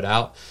can spread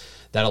out.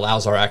 That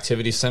allows our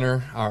activity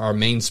center, our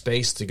main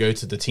space, to go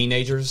to the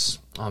teenagers,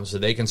 so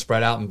they can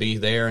spread out and be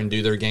there and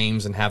do their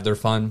games and have their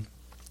fun.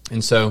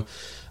 And so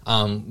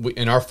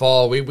in our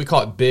fall, we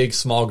call it big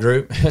small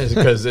group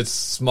because it's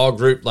small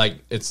group, like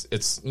it's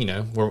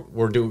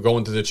we're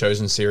going through the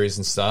Chosen series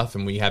and stuff,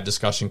 and we have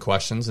discussion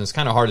questions, and it's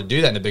kind of hard to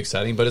do that in a big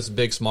setting, but it's a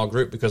big small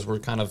group because we're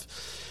kind of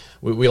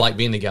we like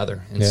being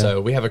together. And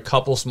so we have a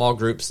couple small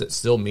groups that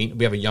still meet.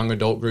 We have a young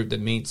adult group that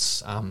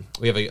meets.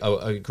 We have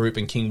a group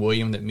in King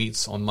William that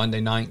meets on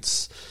Monday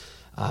nights.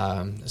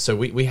 So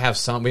we have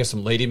some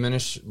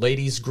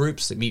ladies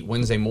groups that meet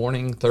Wednesday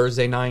morning,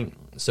 Thursday night.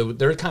 So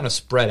they're kind of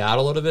spread out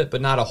a little bit, but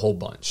not a whole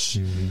bunch.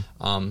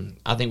 Mm-hmm.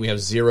 I think we have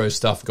zero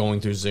stuff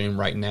going through Zoom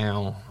right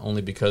now,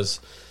 only because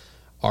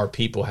our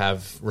people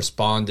have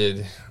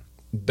responded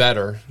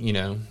better,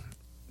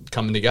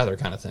 coming together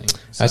kind of thing.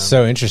 That's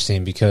so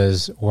interesting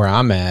because where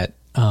I'm at,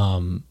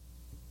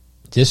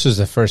 this was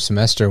the first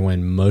semester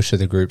when most of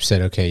the group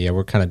said, okay, yeah,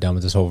 we're kind of done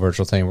with this whole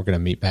virtual thing. We're going to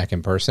meet back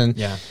in person.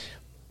 Yeah.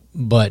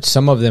 But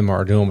some of them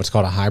are doing what's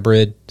called a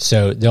hybrid.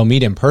 So they'll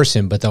meet in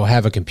person, but they'll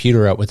have a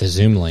computer up with a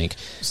Zoom link.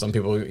 Some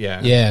people,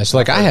 yeah. Yeah. So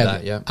like I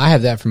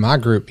have that for my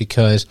group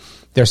because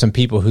there's some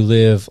people who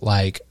live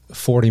like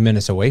 40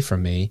 minutes away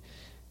from me,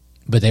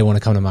 but they want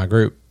to come to my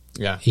group.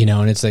 Yeah.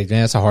 And it's like,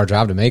 man, it's a hard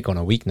drive to make on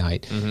a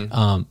weeknight.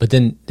 Mm-hmm. But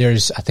then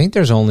I think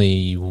there's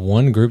only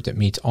one group that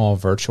meets all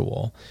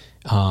virtual.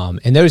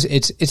 And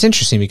it's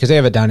interesting because they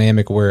have a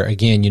dynamic where,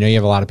 again, you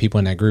have a lot of people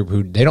in that group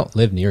who they don't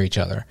live near each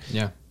other.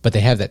 Yeah. But they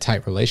have that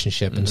tight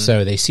relationship. And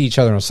so they see each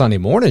other on Sunday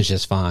mornings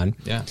just fine.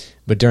 Yeah.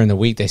 But during the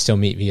week, they still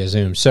meet via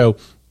Zoom. So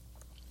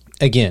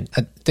again,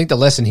 I think the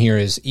lesson here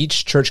is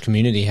each church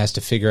community has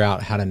to figure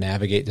out how to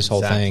navigate this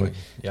whole thing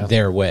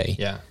their way.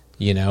 Yeah.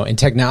 And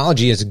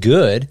technology is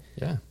good.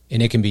 Yeah.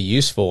 And it can be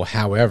useful.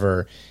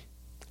 However,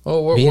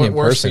 what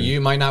works for you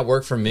might not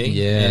work for me.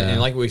 Yeah.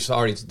 And like we've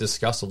already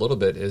discussed a little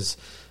bit is,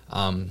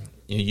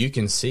 you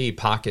can see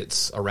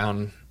pockets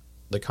around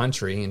the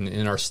country and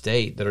in our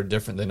state that are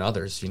different than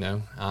others,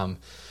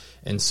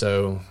 and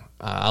so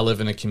I live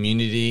in a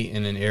community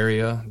in an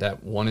area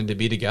that wanted to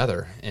be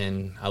together,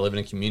 and I live in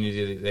a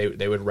community that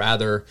they would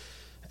rather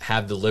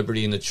have the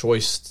liberty and the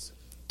choice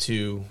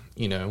to,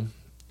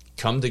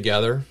 come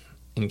together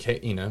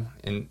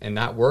and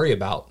not worry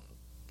about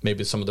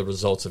maybe some of the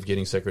results of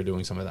getting sick or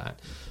doing some of that.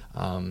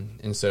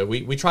 And so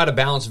we try to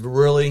balance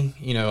really,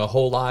 a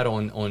whole lot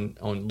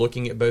on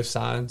looking at both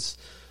sides.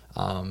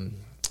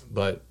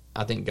 But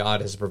I think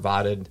God has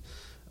provided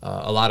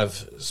a lot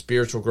of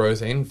spiritual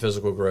growth and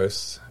physical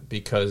growth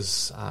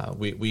because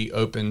we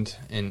opened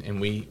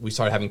and we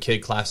started having kid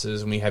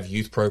classes, and we have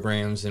youth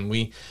programs, and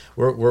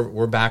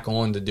we're back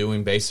on to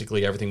doing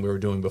basically everything we were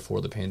doing before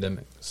the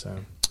pandemic. So.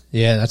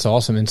 Yeah, that's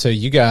awesome. And so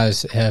you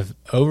guys have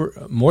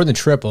more than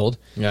tripled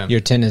your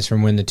attendance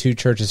from when the two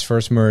churches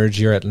first merged.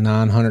 You're at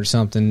 900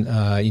 something,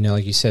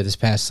 like you said, this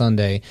past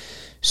Sunday.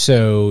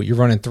 So you're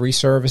running 3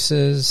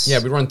 services? Yeah,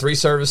 we run 3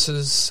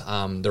 services.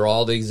 They're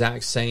all the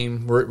exact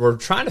same. We're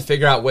trying to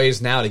figure out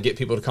ways now to get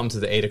people to come to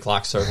the 8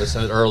 o'clock service,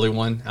 an early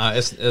one.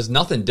 There's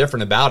nothing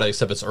different about it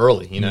except it's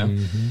early,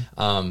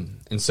 Mm-hmm.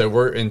 And so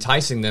we're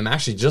enticing them.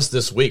 Actually, just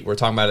this week, we were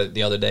talking about it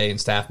the other day in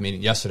staff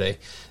meeting yesterday,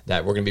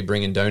 that we're going to be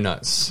bringing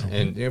donuts.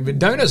 And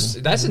donuts,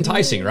 that's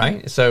enticing,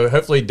 right? So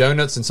hopefully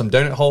donuts and some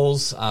donut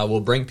holes will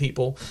bring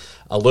people,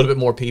 a little bit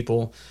more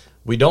people.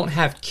 We don't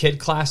have kid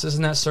classes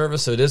in that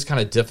service, so it is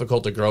kind of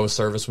difficult to grow a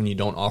service when you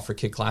don't offer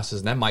kid classes,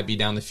 and that might be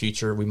down the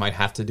future. We might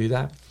have to do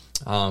that.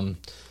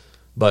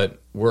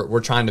 But we're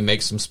trying to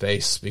make some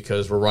space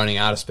because we're running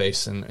out of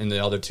space in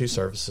the other 2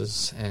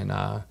 services. And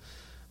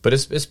but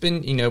it's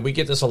been, we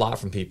get this a lot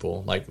from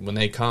people. Like when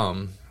they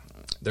come,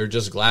 they're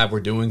just glad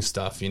we're doing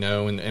stuff,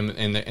 and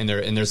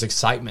there's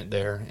excitement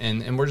there.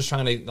 And we're just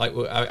trying to, like,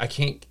 I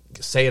can't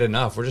say it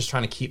enough. We're just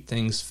trying to keep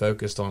things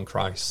focused on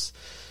Christ.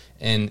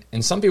 And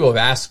some people have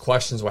asked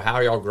questions, well, how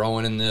are y'all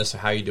growing in this? Or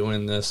how are you doing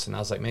in this? And I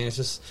was like, man, it's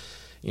just,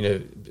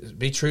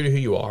 be true to who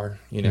you are,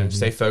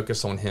 stay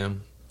focused on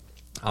Him.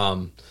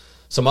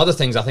 Some other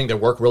things I think that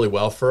work really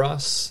well for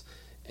us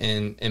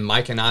and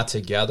Mike and I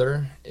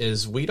together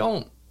is we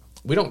don't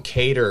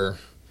cater,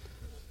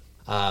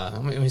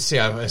 let me see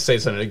if I say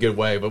this in a good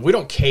way, but we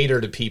don't cater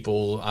to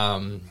people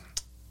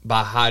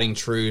by hiding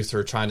truth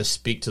or trying to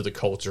speak to the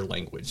culture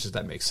language, if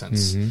that makes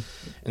sense. Mm-hmm.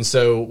 And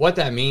so what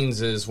that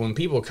means is when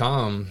people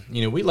come,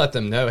 we let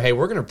them know, hey,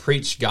 we're going to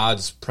preach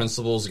God's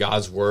principles,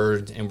 God's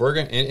word, and we're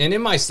going and it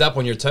might step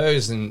on your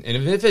toes. And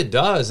if it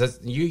does,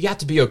 you have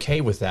to be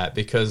okay with that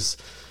because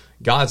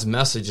God's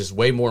message is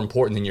way more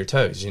important than your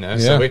toes, you know?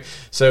 Yeah.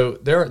 So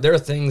there are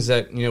things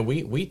that, you know,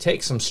 we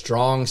take some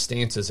strong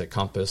stances at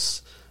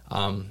Compass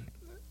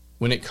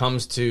when it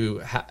comes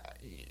to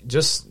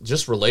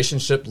just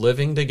relationship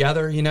living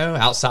together, you know,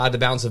 outside the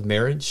bounds of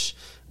marriage.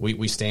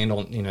 We stand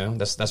on, you know,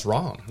 that's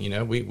wrong. You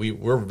know,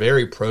 we're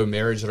very pro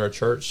marriage at our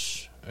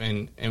church.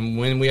 And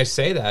when we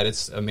say that,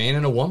 it's a man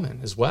and a woman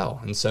as well.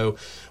 And so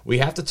we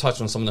have to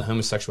touch on some of the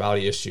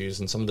homosexuality issues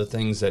and some of the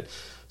things that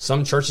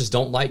some churches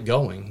don't like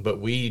going, but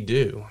we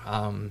do.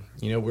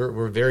 You know,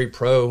 we're very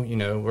pro, you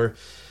know,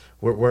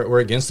 we're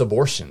against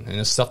abortion, and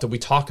it's stuff that we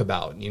talk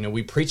about. You know,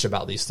 we preach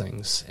about these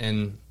things.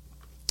 And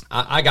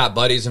I got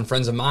buddies and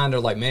friends of mine. They're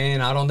like,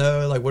 man, I don't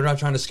know. Like, we're not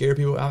trying to scare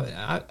people.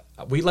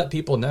 We let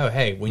people know,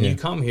 hey, when you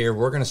come here,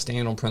 we're going to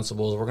stand on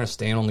principles. We're going to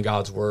stand on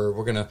God's word.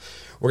 We're going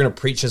to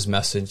preach His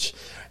message,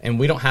 and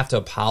we don't have to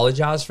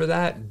apologize for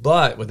that.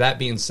 But with that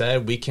being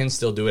said, we can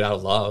still do it out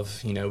of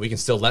love. You know, we can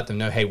still let them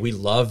know, hey, we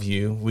love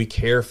you, we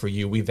care for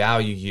you, we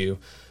value you,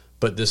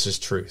 but this is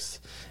truth.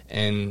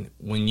 And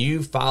when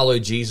you follow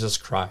Jesus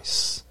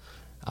Christ,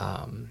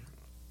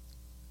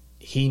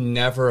 He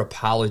never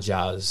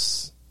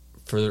apologized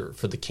for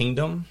the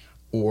kingdom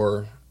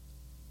or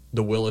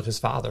the will of His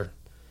Father.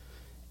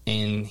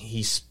 And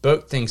He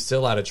spoke things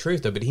still out of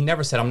truth, though, but He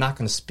never said, I'm not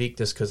going to speak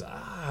this because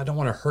I don't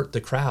want to hurt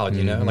the crowd,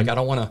 you know? Like, I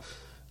don't want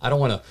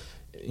to,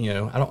 you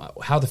know,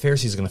 how the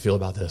Pharisees are going to feel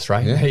about this,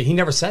 right? Yeah. He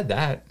never said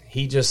that.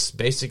 He just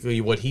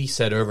basically, what He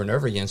said over and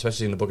over again,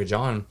 especially in the book of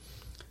John,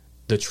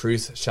 the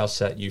truth shall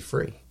set you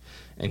free.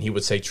 And He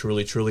would say,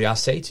 truly, truly, I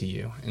say to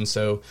you. And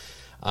so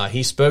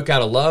He spoke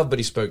out of love, but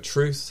He spoke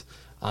truth.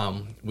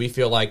 We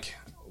feel like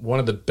one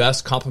of the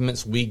best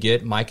compliments we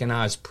get, Mike and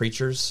I, as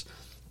preachers,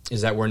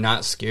 is that we're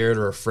not scared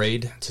or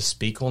afraid to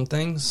speak on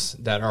things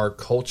that our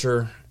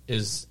culture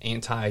is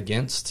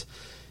against.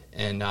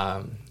 And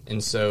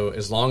so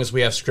as long as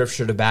we have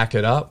Scripture to back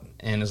it up,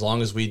 and as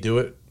long as we do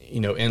it, you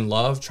know, in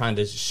love, trying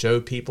to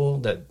show people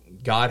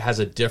that God has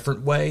a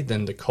different way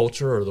than the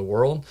culture or the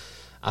world,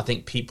 I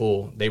think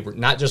people, they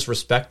not just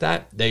respect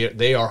that,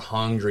 they are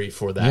hungry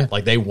for that. Yeah.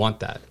 Like, they want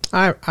that.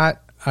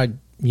 I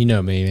you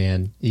know me,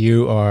 man.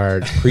 You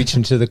are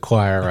preaching to the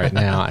choir right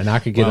now, and I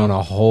could get on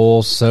a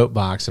whole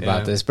soapbox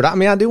about this. But I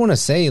mean, I do want to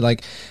say,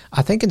 like,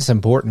 I think it's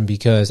important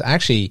because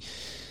actually,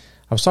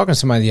 I was talking to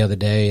somebody the other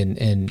day,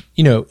 and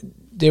you know,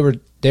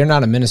 they're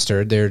not a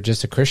minister, they're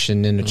just a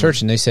Christian in the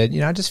church, and they said,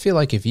 you know, I just feel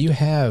like if you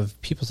have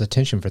people's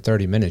attention for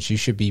 30 minutes, you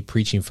should be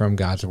preaching from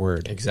God's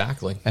word.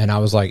 Exactly. And I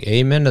was like,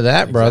 amen to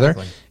that, brother.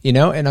 You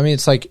know, and I mean,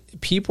 it's like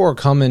people are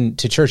coming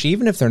to church,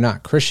 even if they're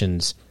not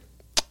Christians.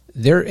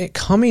 They're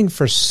coming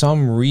for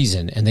some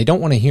reason, and they don't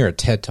want to hear a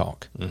TED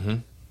Talk. Mm-hmm.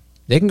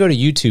 They can go to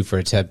YouTube for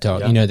a TED Talk.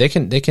 Yeah. You know, they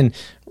can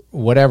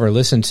whatever,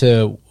 listen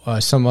to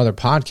some other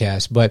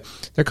podcast, but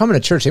they're coming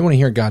to church. They want to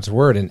hear God's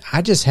word. And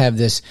I just have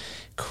this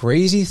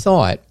crazy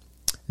thought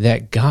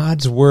that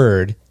God's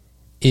word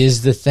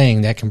is the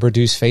thing that can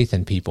produce faith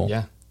in people.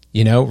 Yeah.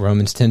 You know,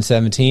 Romans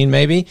 10:17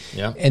 maybe.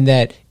 Yeah. And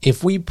that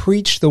if we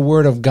preach the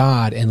word of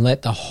God and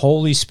let the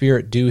Holy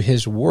Spirit do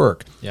His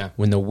work,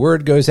 when the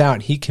word goes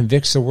out, He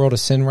convicts the world of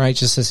sin,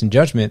 righteousness, and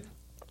judgment.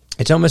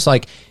 It's almost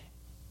like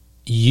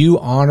you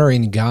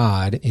honoring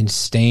God and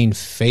staying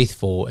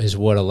faithful is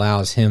what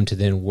allows Him to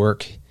then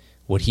work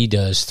what He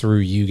does through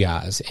you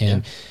guys.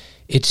 And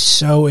it's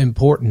so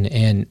important.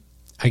 And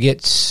I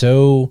get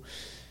so,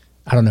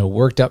 I don't know,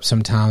 worked up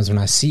sometimes when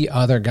I see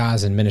other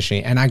guys in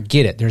ministry, and I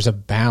get it. There's a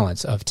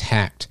balance of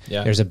tact.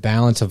 Yeah. There's a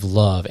balance of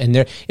love, and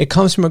it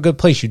comes from a good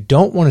place. You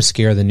don't want to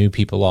scare the new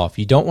people off.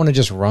 You don't want to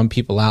just run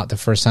people out the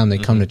first time they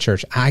come to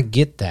church. I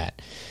get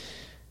that.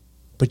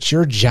 But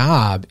your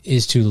job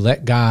is to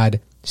let God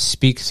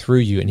speak through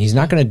you, and He's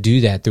not going to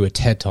do that through a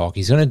TED Talk.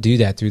 He's going to do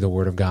that through the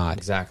Word of God.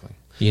 Exactly.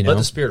 You know? Let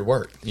the Spirit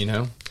work, you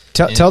know?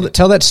 Tell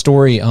that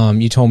story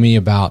you told me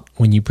about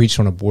when you preached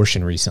on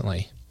abortion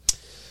recently.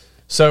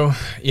 So,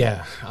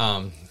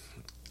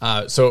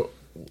 so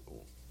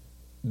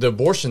the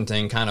abortion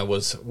thing kind of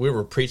was, we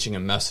were preaching a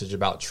message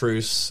about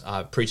truce,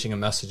 preaching a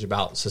message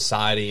about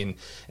society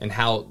and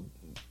how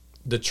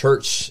the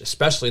church,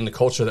 especially in the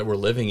culture that we're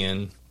living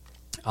in,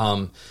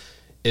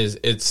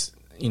 it's,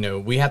 you know,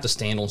 we have to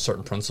stand on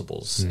certain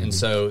principles. Mm-hmm. And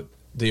so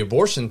the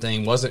abortion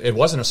thing wasn't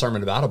a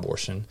sermon about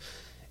abortion.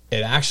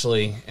 It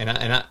actually, and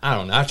I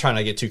don't know, I'm trying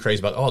to get too crazy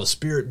about, the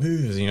Spirit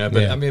moves, you know,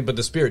 but but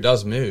the Spirit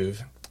does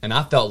move. And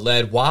I felt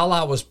led while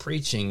I was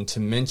preaching to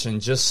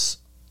mention just,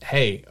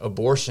 hey,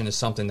 abortion is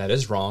something that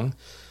is wrong.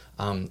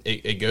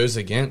 It goes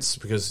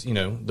against, because, you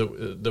know,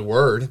 the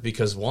word,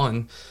 because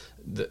one,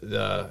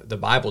 the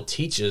Bible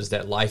teaches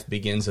that life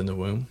begins in the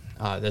womb.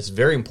 That's a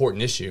very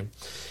important issue.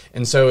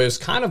 And so it was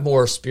kind of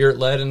more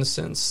Spirit-led in a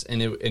sense,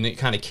 and it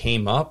kind of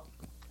came up.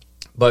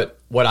 But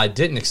what I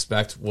didn't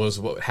expect was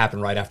what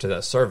happened right after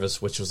that service,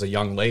 which was a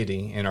young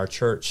lady in our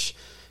church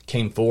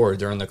came forward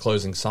during the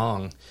closing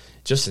song,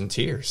 just in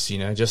tears, you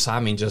know, just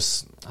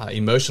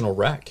emotional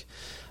wreck.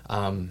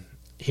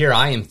 Here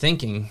I am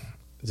thinking,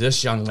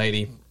 this young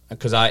lady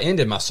because I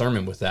ended my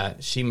sermon with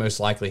that, she most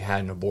likely had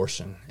an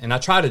abortion. And I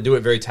try to do it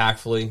very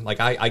tactfully. Like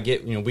I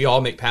get, we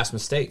all make past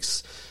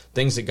mistakes,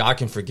 things that God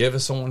can forgive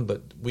us on,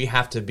 but we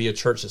have to be a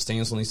church that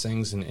stands on these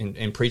things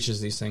and preaches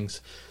these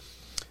things.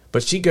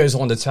 But she goes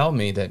on to tell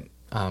me that,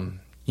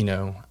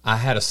 I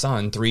had a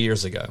son 3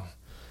 years ago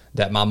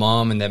that my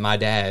mom and that my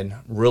dad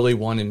really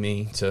wanted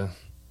me to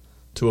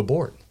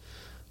abort,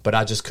 but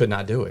I just could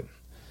not do it.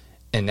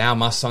 And now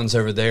my son's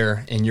over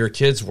there in your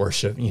kids'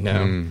 worship,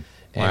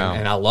 Wow.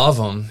 And I love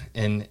them.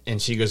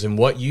 And she goes, and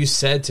what you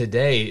said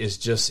today is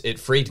just, it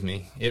freed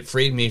me. It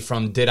freed me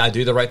from, did I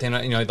do the right thing?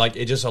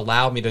 It just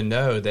allowed me to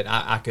know that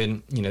I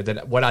could,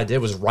 that what I did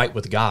was right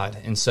with God.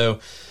 And so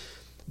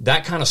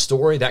that kind of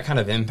story, that kind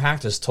of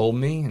impact has told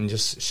me and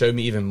just showed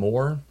me even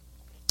more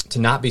to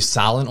not be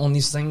silent on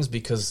these things,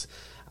 because,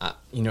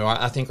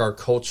 I think our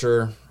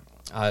culture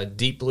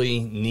deeply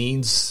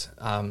needs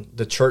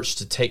the church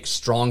to take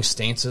strong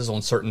stances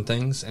on certain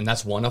things. And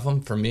that's one of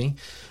them for me.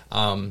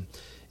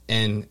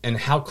 And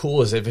how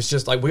cool is it if it's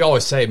just like we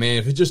always say, man,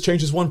 if it just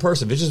changes one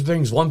person, if it just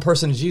brings one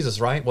person to Jesus,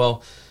 right?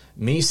 Well,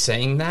 me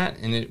saying that,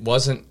 and it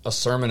wasn't a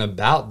sermon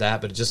about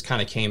that, but it just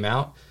kind of came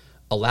out,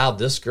 allowed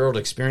this girl to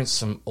experience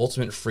some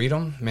ultimate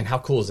freedom. I mean, how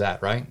cool is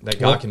that, right? That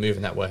God can move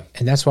in that way.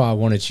 And that's why I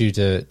wanted you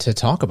to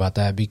talk about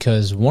that,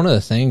 because one of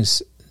the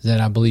things that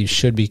I believe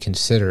should be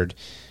considered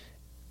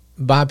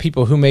by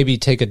people who maybe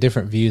take a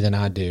different view than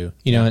I do,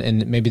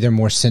 and maybe they're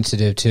more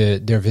sensitive to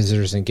their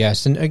visitors and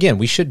guests. And again,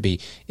 we should be,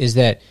 is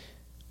that,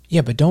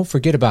 yeah, but don't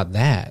forget about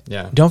that.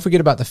 Yeah. Don't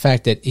forget about the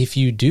fact that if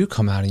you do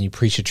come out and you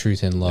preach the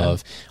truth in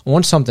love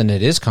on something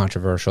that is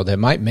controversial, that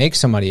might make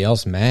somebody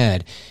else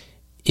mad,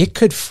 it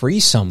could free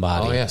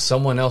somebody. Oh, yeah.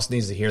 Someone else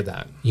needs to hear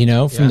that.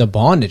 From the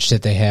bondage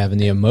that they have and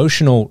the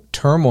emotional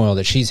turmoil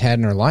that she's had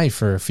in her life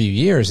for a few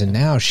years. And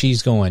now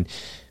she's going,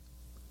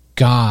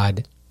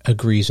 God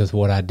agrees with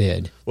what I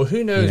did. Well,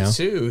 who knows,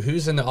 too,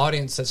 who's in the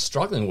audience that's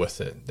struggling with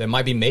it, that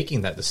might be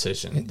making that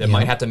decision, that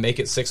might have to make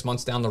it 6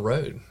 months down the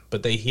road.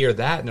 But they hear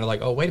that, and they're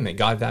like, oh, wait a minute,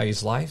 God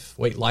values life?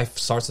 Wait, life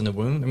starts in the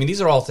womb? I mean, these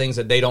are all things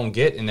that they don't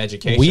get in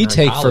education we or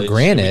take in college. for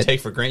granted. We take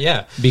for granted,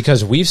 yeah.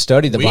 Because we've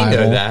studied the we Bible.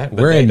 Know that,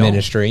 we're in don't.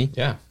 ministry.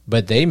 Yeah.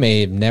 But they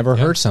may have never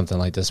heard something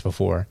like this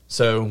before.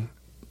 So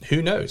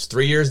who knows?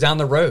 3 years down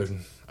the road,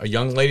 a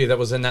young lady that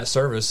was in that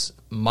service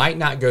might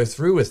not go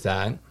through with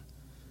that,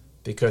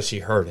 because she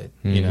heard it,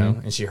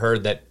 and she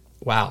heard that,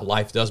 wow,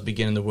 life does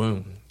begin in the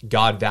womb.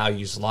 God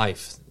values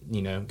life.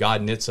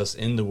 God knits us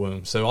in the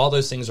womb. So all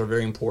those things are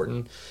very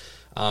important.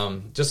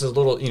 Just a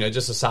little,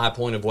 just a side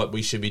point of what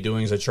we should be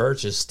doing as a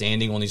church is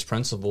standing on these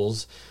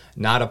principles,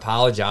 not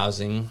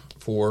apologizing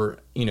for,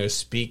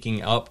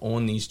 speaking up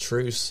on these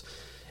truths.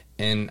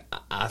 And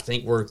I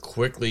think we're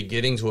quickly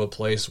getting to a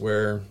place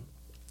where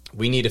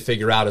we need to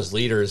figure out as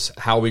leaders,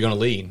 how are we going to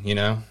lead,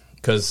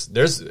 because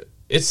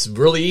it's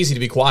really easy to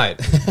be quiet.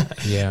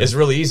 Yeah. It's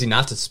really easy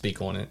not to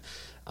speak on it.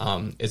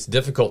 It's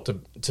difficult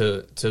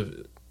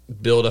to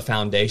build a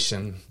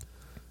foundation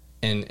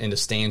and to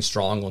stand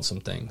strong on some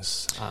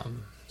things.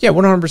 Yeah,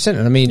 100%.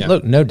 And I mean, Yeah.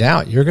 look, no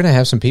doubt, you're going to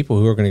have some people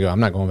who are going to go, I'm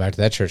not going back to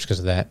that church because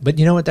of that. But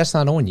you know what? That's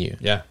not on you.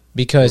 Yeah.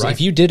 Because Right.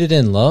 if you did it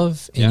in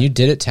love and Yeah. you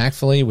did it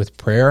tactfully with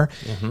prayer,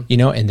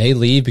 and they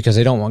leave because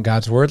they don't want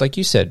God's word, like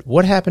you said,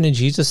 what happened in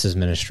Jesus'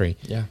 ministry?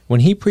 Yeah.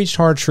 When he preached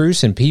hard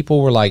truths and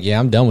people were like, yeah,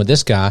 I'm done with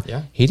this guy,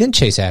 Yeah. he didn't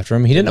chase after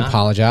him. He didn't not.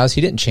 apologize. He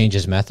didn't change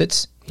his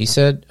methods. He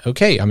said,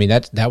 okay, I mean,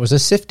 that was a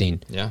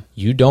sifting. Yeah.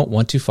 You don't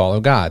want to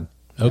follow God.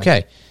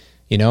 Okay.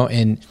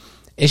 And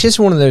it's just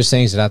one of those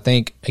things that I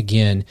think,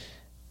 again,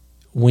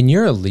 when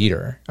you're a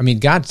leader, I mean,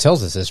 God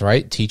tells us this,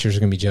 right? Teachers are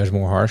going to be judged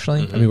more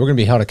harshly. I mean, we're going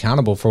to be held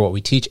accountable for what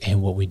we teach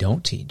and what we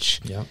don't teach,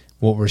 Yeah.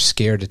 what we're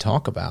scared to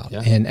talk about.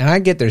 Yeah. And I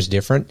get there's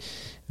different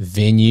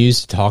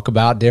venues to talk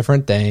about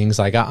different things.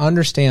 Like, I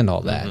understand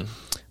all that.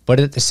 But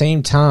at the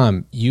same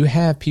time, you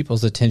have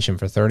people's attention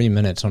for 30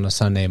 minutes on a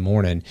Sunday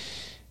morning.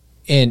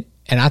 And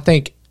I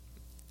think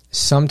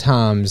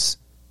sometimes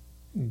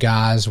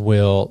guys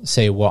will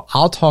say, well,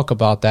 I'll talk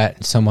about that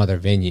in some other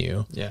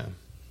venue. Yeah.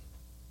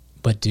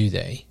 But do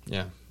they?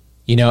 Yeah.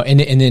 And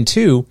then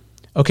two,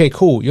 okay,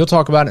 cool. You'll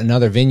talk about it in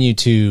another venue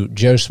to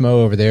Joe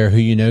Smo over there who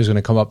you know is going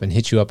to come up and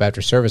hit you up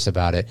after service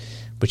about it.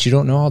 But you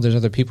don't know all those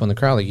other people in the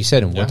crowd, like you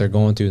said, and what they're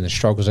going through and the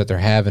struggles that they're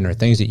having or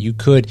things that you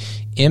could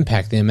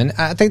impact them. And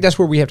I think that's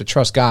where we have to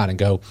trust God and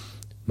go,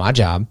 my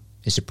job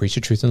is to preach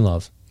the truth in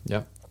love.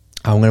 Yeah.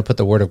 I'm going to put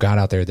the word of God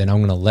out there. Then I'm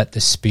going to let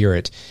the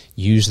Spirit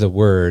use the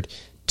word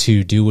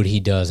to do what he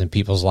does in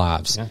people's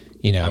lives.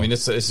 Yeah. I mean,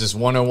 it's just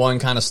 101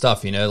 kind of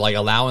stuff, like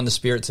allowing the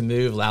Spirit to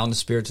move, allowing the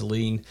Spirit to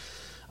lead,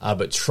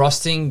 but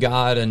trusting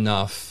God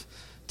enough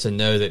to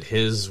know that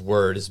his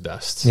word is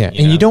best. Yeah.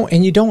 And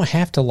you don't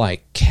have to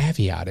like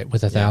caveat it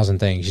with 1,000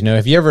 things.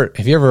 Have you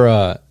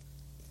ever,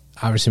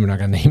 obviously we're not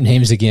going to name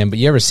names again, but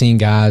you ever seen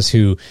guys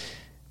who,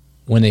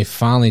 when they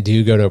finally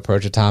do go to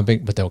approach a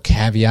topic, but they'll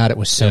caveat it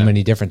with so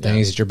many different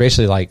things that you're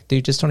basically like,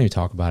 dude, just don't even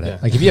talk about it. Yeah.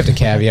 Like, if you have to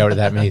caveat it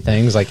that many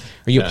things, like,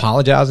 are you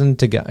apologizing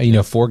to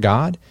God, for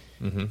God?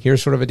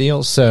 Here's sort of a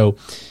deal. So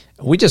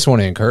we just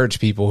want to encourage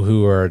people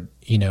who are,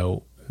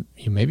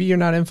 maybe you're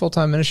not in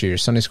full-time ministry. You're a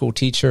Sunday school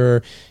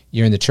teacher.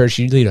 You're in the church.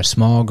 You lead a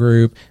small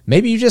group.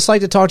 Maybe you just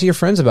like to talk to your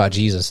friends about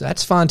Jesus.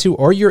 That's fine too.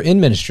 Or you're in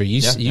ministry.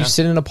 You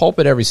sit in a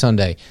pulpit every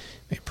Sunday.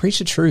 Man, preach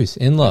the truth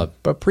in love,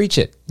 but preach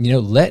it.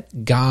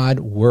 Let God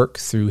work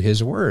through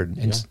his word,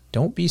 and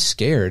don't be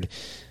scared.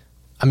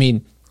 I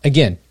mean,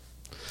 again,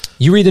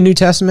 you read the New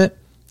Testament,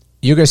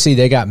 you're going to see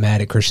they got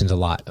mad at Christians a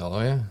lot.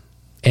 Oh, yeah.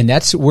 And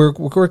that's we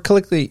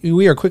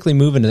are quickly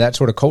moving to that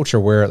sort of culture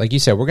where, like you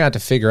said, we're going to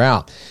have to figure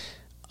out,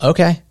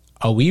 okay,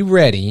 are we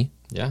ready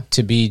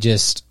to be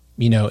just,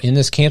 in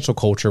this cancel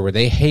culture where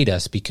they hate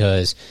us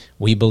because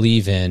we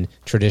believe in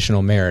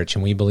traditional marriage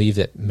and we believe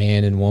that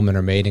man and woman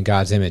are made in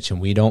God's image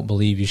and we don't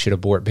believe you should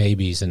abort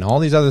babies and all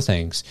these other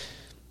things.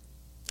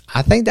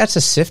 I think that's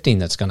a sifting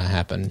that's going to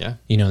happen,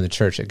 in the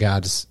church that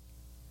God's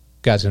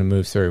going to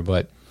move through.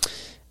 But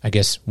I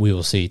guess we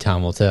will see.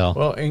 Time will tell.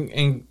 Well,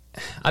 and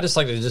I just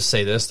like to just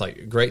say this,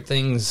 like great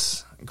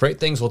things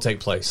will take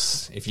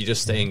place if you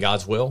just stay in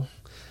God's will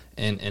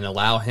and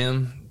allow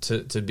him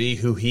to be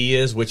who he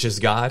is, which is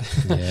God,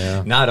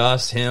 not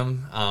us,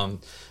 him,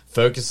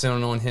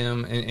 focusing on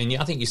him. And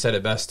I think you said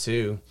it best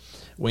too.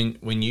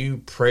 When you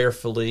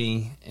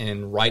prayerfully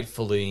and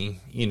rightfully,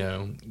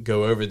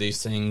 go over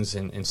these things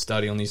and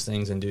study on these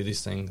things and do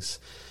these things,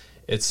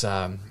 it's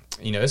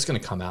it's going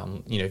to come out.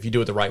 If you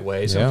do it the right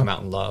way, it's going to come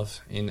out in love.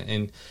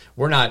 And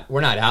we're not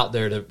out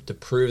there to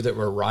prove that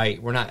we're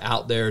right. We're not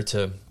out there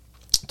to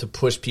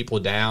push people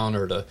down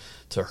or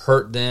to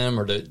hurt them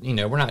or to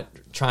we're not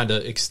trying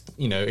to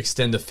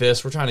extend the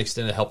fist. We're trying to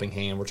extend a helping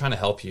hand. We're trying to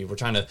help you. We're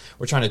trying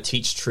to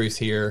teach truth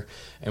here,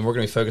 and we're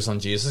going to be focused on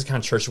Jesus. This is the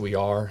kind of church that we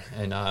are,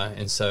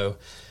 and so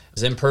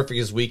as imperfect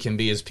as we can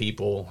be as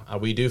people,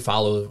 we do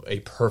follow a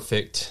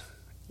perfect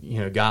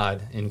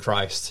God in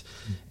Christ,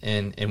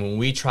 and when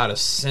we try to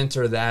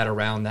center that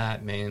around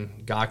that, man,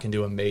 God can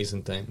do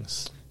amazing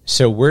things.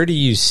 So where do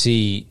you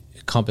see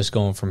Compass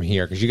going from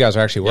here? Because you guys are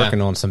actually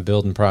working on some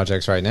building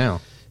projects right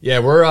now. Yeah,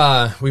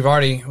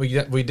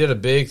 we did a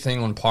big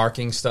thing on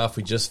parking stuff.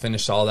 We just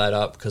finished all that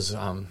up because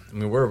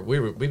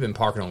we've been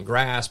parking on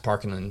grass,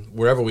 parking on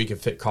wherever we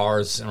could fit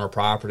cars in our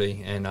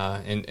property, and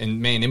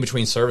man, in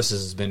between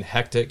services has been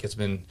hectic. It's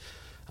been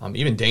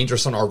even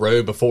dangerous on our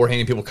road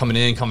beforehand, people coming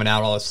in, coming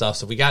out, all that stuff.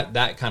 So we got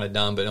that kind of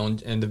done.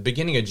 But in the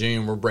beginning of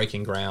June, we're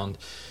breaking ground.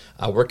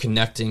 We're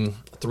connecting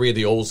 3 of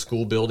the old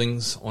school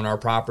buildings on our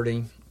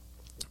property.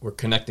 We're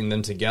connecting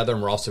them together,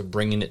 and we're also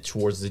bringing it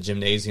towards the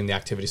gymnasium, the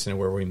activity center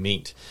where we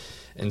meet.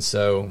 And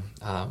so,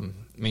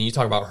 you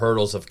talk about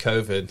hurdles of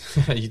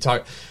COVID. You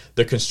talk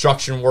the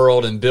construction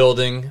world and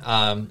building.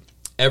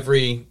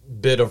 Every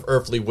bit of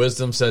earthly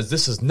wisdom says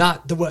this is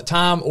not the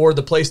time or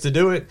the place to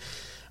do it.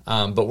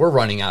 But we're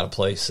running out of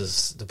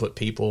places to put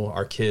people,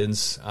 our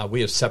kids.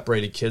 We have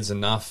separated kids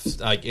enough,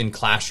 like in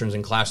classrooms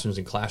and classrooms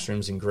and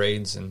classrooms and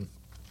grades, and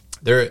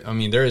there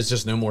is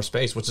just no more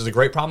space, which is a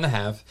great problem to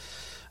have.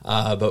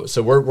 But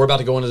so we're about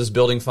to go into this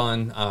building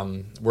fund.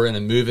 We're in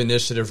a move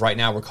initiative right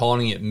now. We're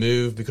calling it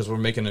Move because we're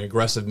making an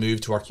aggressive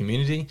move to our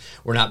community.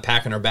 We're not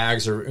packing our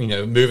bags or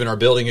moving our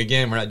building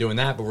again. We're not doing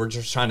that, but we're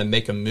just trying to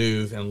make a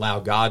move and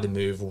allow God to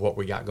move with what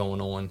we got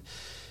going on.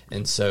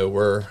 And so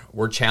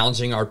we're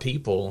challenging our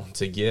people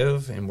to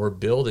give, and we're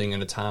building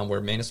in a time where,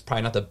 man, it's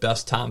probably not the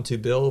best time to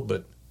build,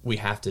 but we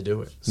have to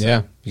do it.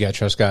 So, you got to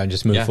trust God and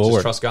just move forward.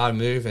 Just trust God and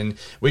move. And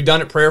we've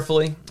done it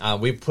prayerfully.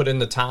 We've put in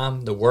the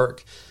time, the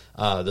work,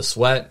 the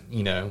sweat.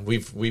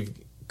 We've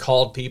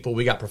called people.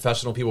 We got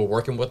professional people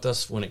working with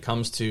us when it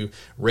comes to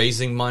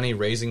raising money,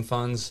 raising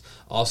funds.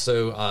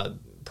 Also,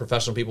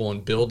 professional people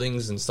in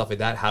buildings and stuff like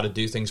that, how to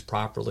do things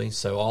properly.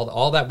 So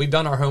all that, we've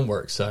done our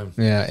homework. So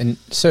and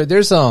so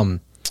there's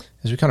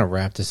as we kind of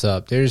wrap this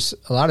up, there's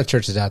a lot of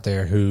churches out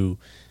there who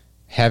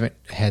haven't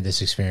had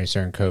this experience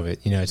during COVID.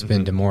 It's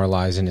been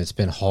demoralizing. It's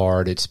been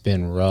hard. It's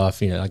been rough.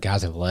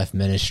 Guys have left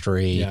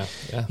ministry,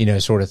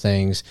 sort of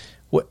things.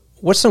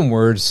 What's some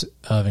words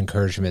of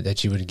encouragement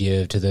that you would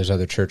give to those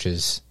other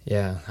churches?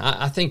 Yeah,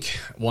 I think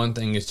one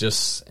thing is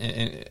just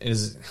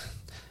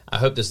I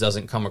hope this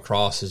doesn't come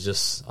across as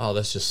just,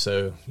 that's just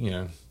so,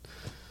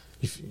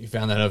 you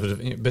found that out,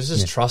 but it's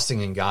just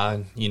trusting in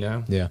God,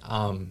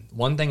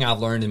 One thing I've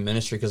learned in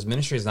ministry, because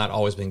ministry has not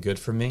always been good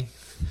for me.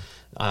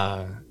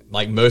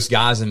 Like most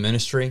guys in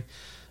ministry,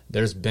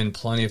 there's been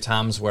plenty of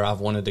times where I've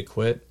wanted to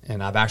quit,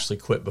 and I've actually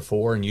quit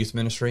before in youth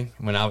ministry.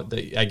 When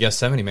I guess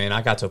 70, man,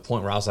 I got to a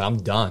point where I was like,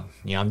 I'm done.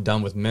 I'm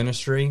done with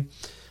ministry.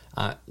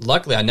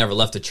 Luckily, I never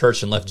left the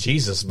church and left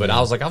Jesus, but I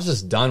was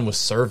just done with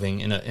serving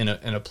in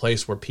a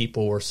place where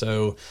people were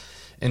so,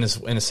 in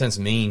a sense,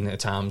 mean at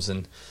times,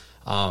 and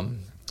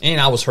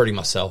I was hurting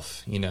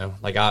myself,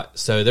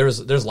 so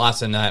there's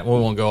lots in that. We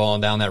won't go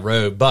on down that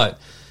road, but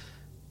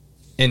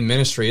in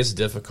ministry, it's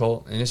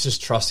difficult, and it's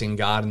just trusting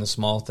God in the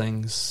small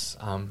things,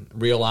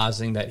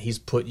 realizing that He's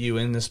put you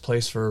in this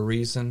place for a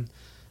reason.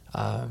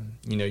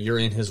 You're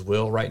in His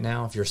will right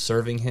now. If you're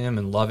serving Him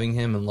and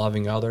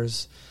loving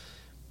others,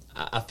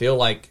 I feel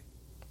like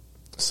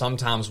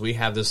sometimes we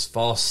have this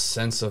false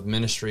sense of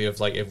ministry of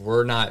like, if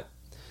we're not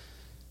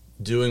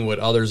doing what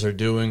others are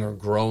doing or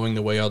growing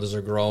the way others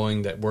are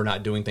growing, that we're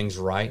not doing things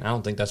right. I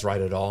don't think that's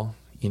right at all.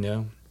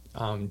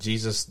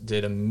 Jesus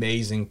did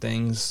amazing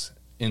things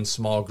in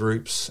small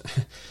groups.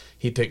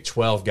 He picked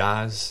 12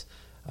 guys.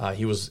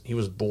 He was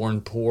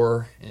born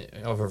poor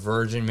of a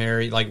Virgin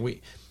Mary.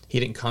 He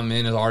didn't come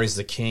in as always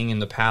the king in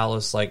the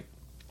palace.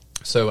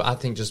 So I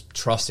think just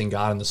trusting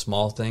God in the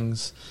small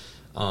things,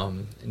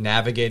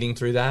 navigating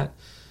through that.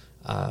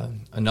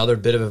 Another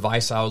bit of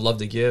advice I would love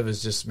to give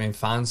is just,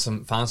 find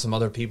some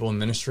other people in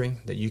ministry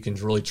that you can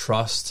really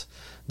trust,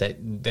 that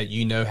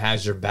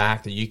has your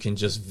back, that you can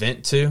just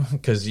vent to,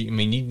 because you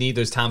need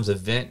those times of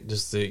vent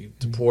just to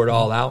pour it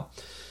all out.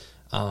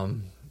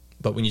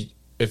 But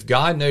if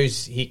God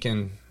knows He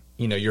can,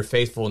 you're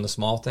faithful in the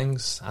small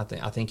things, I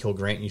think He'll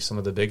grant you some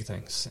of the big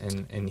things,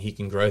 and He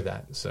can grow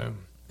that. So,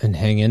 and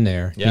hang in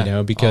there,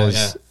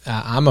 because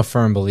I'm a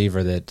firm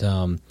believer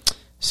that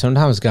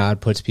sometimes God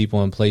puts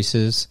people in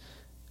places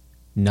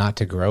not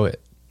to grow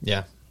it.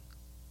 Yeah.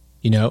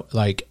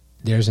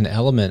 There's an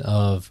element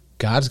of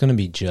God's going to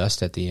be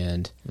just at the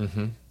end.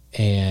 Mm-hmm.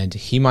 And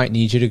He might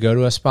need you to go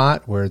to a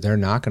spot where they're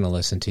not going to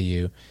listen to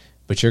you,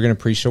 but you're going to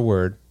preach the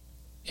word.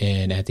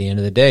 And at the end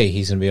of the day,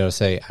 He's going to be able to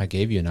say, I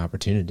gave you an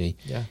opportunity.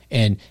 Yeah.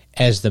 And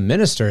as the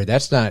minister,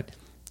 that's not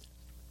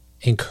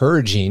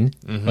encouraging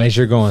as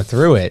you're going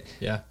through it.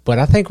 Yeah. But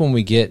I think when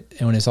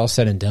it's all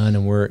said and done,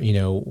 and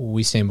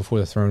we stand before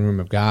the throne room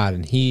of God,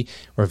 and He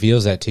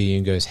reveals that to you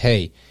and goes,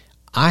 hey,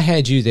 I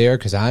had you there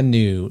because I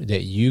knew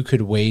that you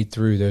could wade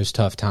through those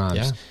tough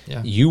times.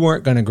 Yeah. You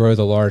weren't going to grow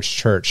the large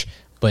church,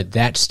 but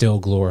that still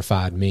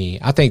glorified me.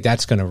 I think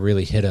that's going to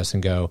really hit us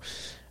and go,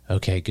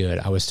 okay, good.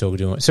 I was still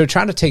doing it. So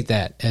try to take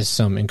that as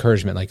some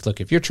encouragement.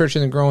 Look, if your church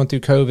isn't growing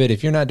through COVID,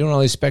 if you're not doing all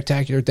these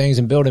spectacular things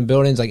and building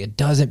buildings, it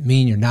doesn't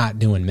mean you're not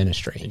doing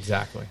ministry.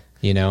 Exactly.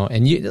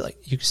 And you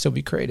can still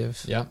be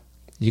creative. Yeah.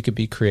 You could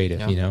be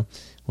creative,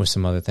 with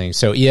some other things.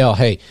 So, EL,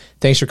 hey,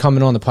 thanks for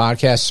coming on the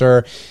podcast,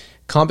 sir.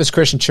 Compass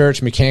Christian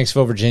Church,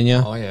 Mechanicsville,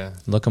 Virginia. Oh, yeah.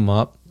 Look them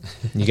up.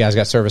 You guys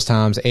got service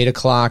times, 8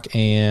 o'clock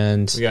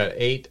and... We got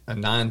 8,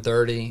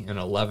 9:30, and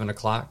 11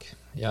 o'clock.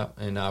 Yeah,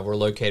 and we're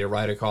located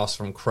right across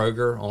from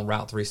Kroger on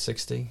Route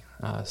 360.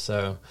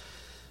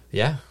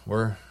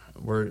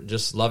 We're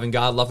just loving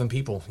God, loving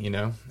people,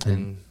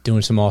 and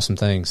doing some awesome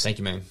things. Thank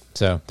you, man.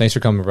 So, thanks for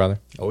coming, brother.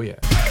 Oh, yeah.